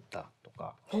上位に入ったと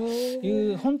かい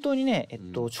う本当にね、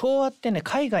昭和ってね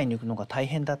海外に行くのが大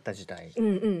変だった時代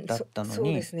だったの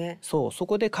に、そ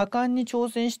こで果敢に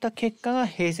挑戦した結果が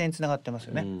平成につながってます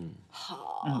よね。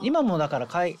今もだから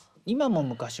今も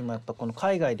昔もやっぱこの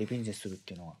海外でビジネスするっ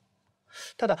ていうのは、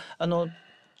ただ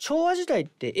昭和時代っ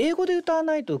て英語で歌わ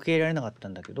ないと受け入れられなかった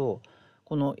んだけど、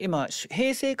この今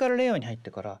平成から令和に入っ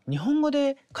てから日本語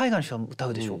で海外の人が歌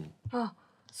うでしょ。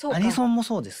アニソンも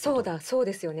そうですけど。そう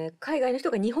ですよね。海外の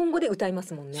人が日本語で歌いま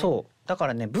すもんね。そうだか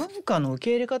らね文化の受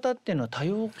け入れ方っていうのは多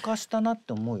様化したなっ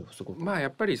て思うよすごく。まあや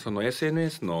っぱりその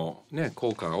SNS のね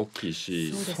効果が大きい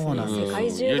し、そうなんです。世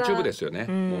界中が YouTube ですよね。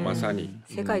もうまさに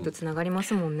世界とつながりま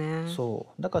すもんね。そ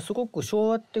うだからすごく昭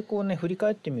和ってこうね振り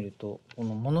返ってみるとこ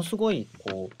のものすごい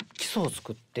こう基礎を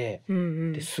作って、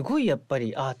ですごいやっぱ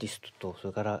りアーティストとそ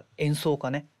れから演奏家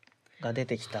ねが出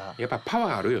てきた。やっぱパ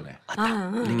ワーあるよね。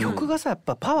で曲がさやっ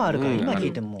ぱパワーあるから今聴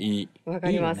いてもいい。わか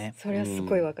ります。それはす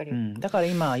ごいわかります。だから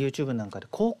今 YouTube なんかで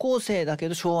高校生だけ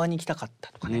ど昭和に行きたかっ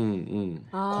たとかね、コ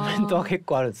メントは結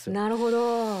構あるんですよ。なるほ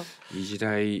ど。いい時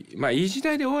代、いい時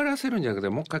代で終わらせるんじゃなくて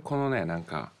もう一回このねなん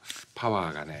かパ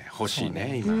ワーがね欲しい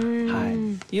ね今。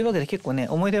いうわけで結構ね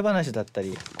思い出話だった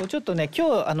りこうちょっとね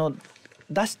今日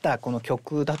出したこの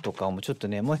曲だとかをちょっと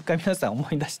ねもう一回皆さん思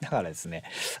い出しながらですね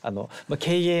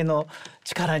経営の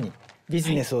力にビ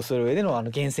ジネスをする上での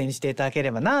厳選にしていただけ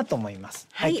ればなと思います。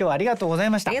今日はありがとうござい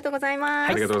ました。ありがとうございま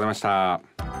す。ありがとうございました。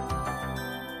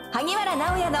萩原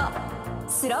直也の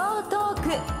スロートー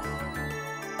ク。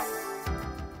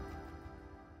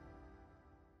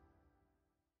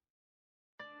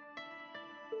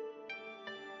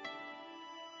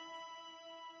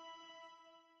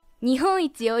日本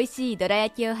一おいしいどら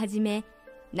焼きをはじめ、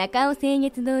中尾清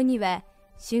月堂には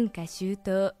春夏秋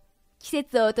冬季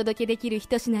節をお届けできる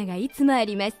一品がいつもあ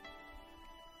ります。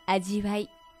味わい、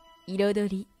彩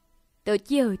り、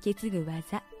時を受け継ぐ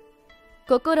技、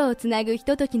心をつなぐひ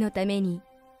とときのために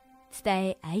伝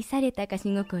え愛された菓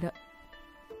子心。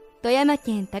富山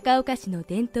県高岡市の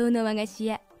伝統の和菓子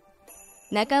屋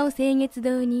中尾清月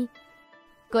堂に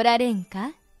来られん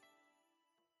か。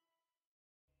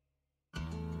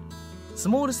ス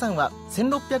モール3は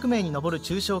1600名に上る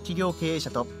中小企業経営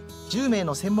者と10名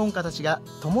の専門家たちが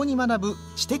共に学ぶ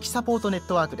知的サポートネッ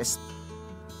トワークです。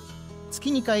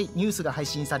月2回ニュースが配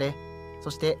信され、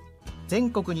そして全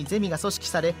国にゼミが組織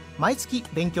され毎月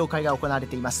勉強会が行われ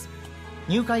ています。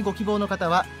入会ご希望の方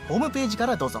はホームページか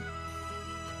らどうぞ。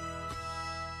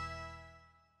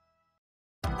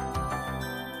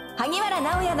萩原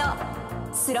直也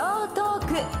のスロートー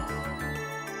ク。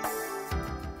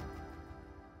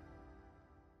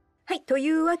はい、とい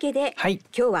うわけで、今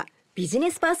日はビジ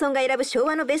ネスパーソンが選ぶ昭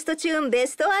和のベストチューンベ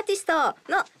ストアーティスト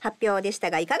の発表でした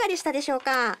が、いかがでしたでしょう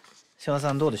か。島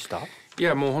さんどうでした？い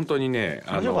やもう本当にね、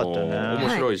面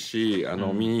白いし、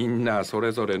みんなそ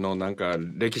れぞれのなんか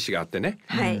歴史があってね、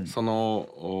その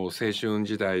青春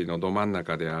時代のど真ん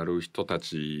中である人た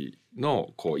ちの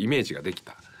こうイメージができ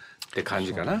たって感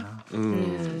じかな。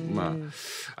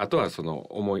あとはその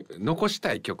残し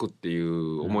たい曲ってい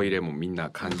う思い入れもみんな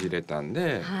感じれたん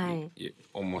で、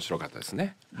面白かったです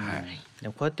ね。で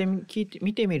もこうやって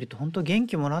見てみると本当元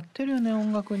気もらってるよね、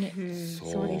音楽に。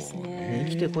そうですね。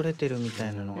生きてこれてるみた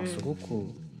いなのがすごく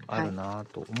あるな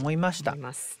と思いました。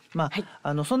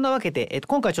そんなわけで、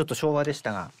今回ちょっと昭和でし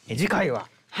たが、次回は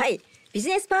ビジ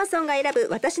ネスパーソンが選ぶ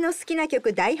私の好きな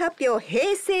曲大発表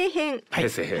平成編。平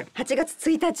成編。8月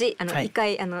1日1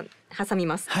回挟み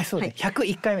ます。そうです。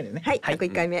101回目でね。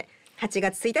101回目。8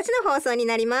月1日の放送に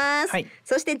なります。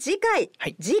そして次回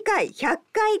100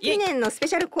回記念のスペ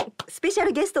シャ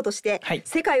ルゲストとして、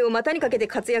世界を股にかけて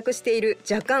活躍している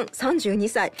若干32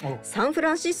歳、サンフ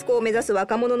ランシスコを目指す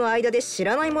若者の間で知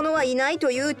らない者はいないと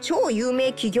いう超有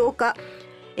名起業家、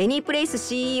エニープレイス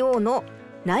CEO の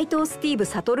内藤スティーブ・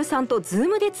サトルさんとズー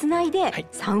ムでつないで、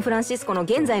サンフランシスコの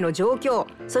現在の状況、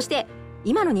そして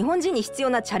今の日本人に必要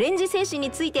なチャレンジ精神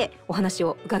についてお話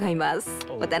を伺います。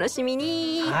お楽しみ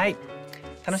に。はい、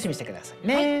楽しみにしてください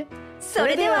ね。そ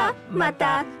れではま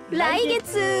た来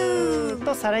月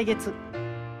と再来月。